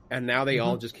that, and now they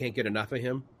all just can't get enough of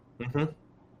him?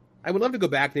 I would love to go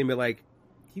back and be like,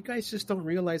 you guys just don't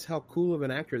realize how cool of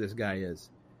an actor this guy is.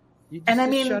 You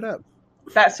just shut up.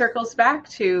 That circles back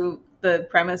to the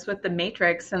premise with the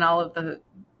Matrix and all of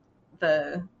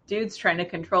the dudes trying to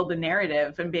control the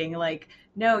narrative and being like,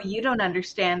 no, you don't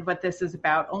understand what this is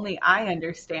about. Only I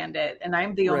understand it. And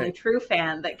I'm the only true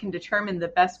fan that can determine the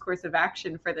best course of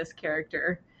action for this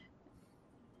character.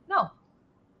 No.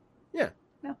 Yeah.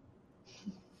 No.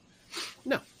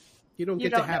 No. You don't You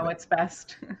get to don't have know it. what's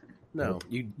best. No,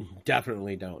 you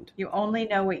definitely don't. You only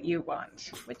know what you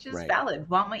want, which is valid.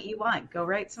 Want what you want. Go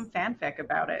write some fanfic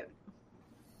about it.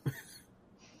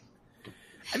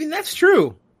 That's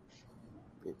true.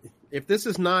 If this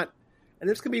is not, and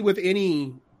this could be with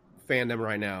any fandom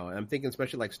right now, I'm thinking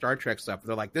especially Star Trek stuff,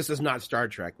 they're like, this is not Star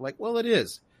Trek. Well, it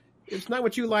is. If it's not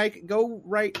what you like, go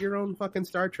write your own fucking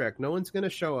Star Trek. No one's going to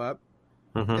show up.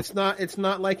 It's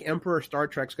not like Emperor Star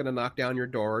Trek's going to knock down your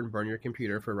door and burn your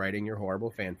computer for writing your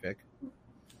horrible fanfic.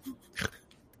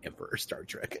 Emperor Star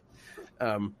Trek.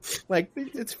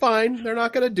 It's fine. They're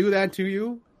not going to do that to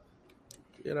you.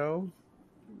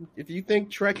 If you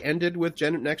think Trek ended with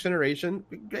Next Generation,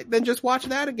 then just watch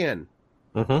that again.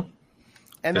 And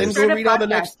then go read all the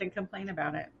next and complain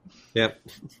about it. Yep.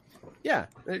 Yeah,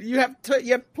 you have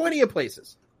plenty of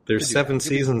places. There's 7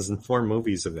 seasons and 4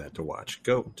 movies of that to watch.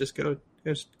 Go do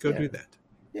that.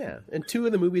 Yeah, and 2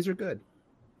 of the movies are good.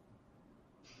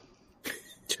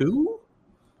 2?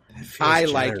 I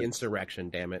like Insurrection,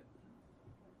 damn it.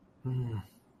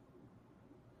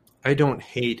 I don't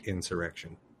hate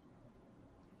Insurrection.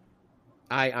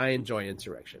 I enjoy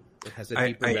Insurrection. It has a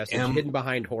deeper message hidden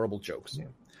behind horrible jokes. Yeah.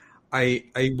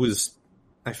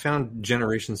 I found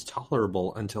Generations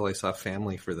tolerable until I saw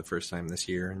Family for the first time this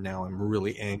year, and now I'm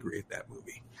really angry at that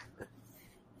movie.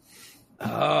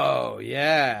 Oh,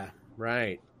 yeah.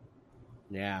 Right.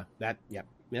 Yeah.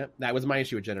 That was my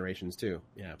issue with Generations too.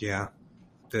 Yeah. Yeah.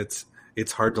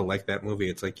 It's hard to like that movie.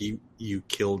 It's like you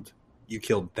killed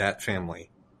that family.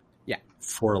 Yeah.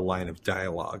 For a line of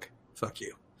dialogue. Fuck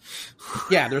you.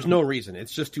 Yeah, there's no reason.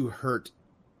 It's just to hurt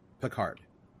Picard.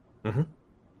 Mm-hmm.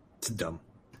 It's dumb.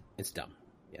 It's dumb.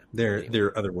 Yeah. There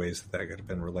are other ways that could have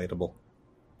been relatable.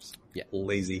 Yeah.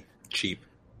 Lazy, cheap.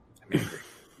 I'm angry.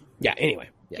 Yeah, anyway.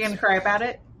 Yes. You gonna cry about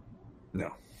it?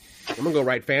 No. I'm gonna go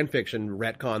write fan fiction,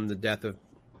 retcon the death of...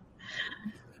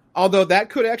 Although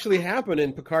that could actually happen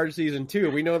in Picard Season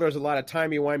 2. We know there's a lot of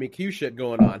timey-wimey Q shit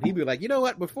going on. He'd be like, you know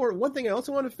what, one thing else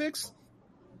I want to fix?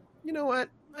 You know what?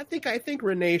 I think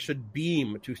Renee should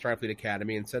beam to Starfleet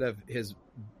Academy instead of his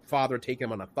father taking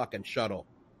him on a fucking shuttle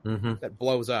that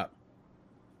blows up.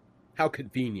 How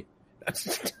convenient.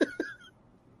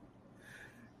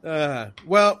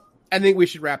 Well, I think we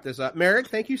should wrap this up. Merrick,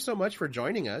 thank you so much for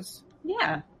joining us.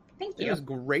 Yeah, thank you. It was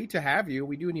great to have you.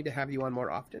 We do need to have you on more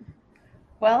often.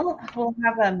 Well, we'll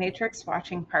have a Matrix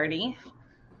watching party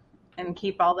and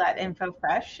keep all that info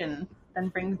fresh, and then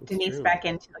bring Denise back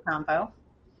into the combo.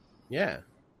 Yeah.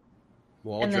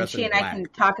 We'll and then she and I can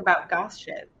talk about goth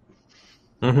shit.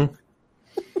 Mm-hmm.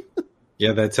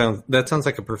 Yeah, that sounds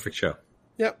like a perfect show.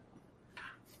 Yep.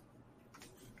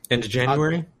 End of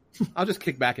January? I'll just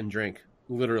kick back and drink,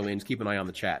 literally, and just keep an eye on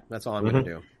the chat. That's all I'm going to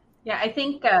do. Yeah, I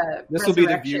think this will be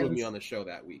the view of me on the show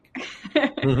that week.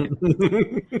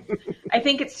 I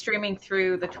think it's streaming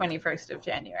through the 21st of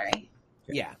January.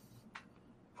 Yeah.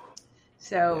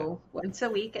 So once a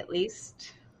week at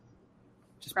least.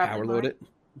 Just power load it.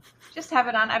 Just have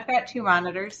it on. I've got 2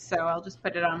 monitors, so I'll just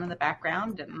put it on in the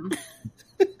background and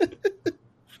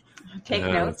take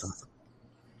notes, awesome.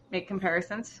 Make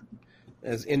comparisons.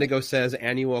 As Indigo says,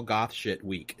 annual goth shit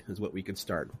week is what we could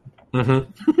start. Mm-hmm.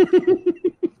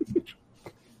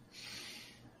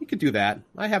 You could do that.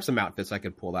 I have some outfits I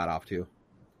could pull that off too.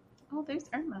 Oh, there's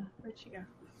Irma. Where'd she go?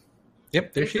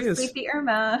 Yep, there she is. Sleepy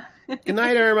Irma. Good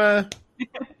night, Irma.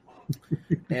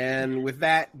 And with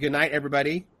that, good night,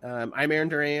 everybody. I'm Aaron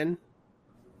Duran.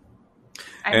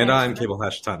 And I'm Cable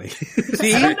Hashtani.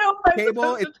 See? I don't know if I'm Cable,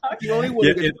 supposed to it's talk the only Yeah, one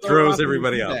it throws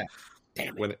everybody out.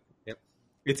 Damn it.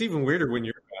 It's even weirder when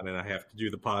you're on and I have to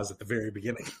do the pause at the very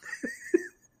beginning.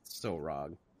 So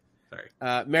wrong. Sorry.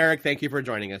 Merrick, thank you for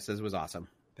joining us. This was awesome.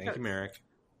 Thank you, Merrick.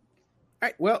 All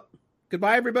right, well,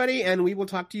 goodbye, everybody, and we will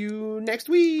talk to you next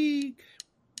week.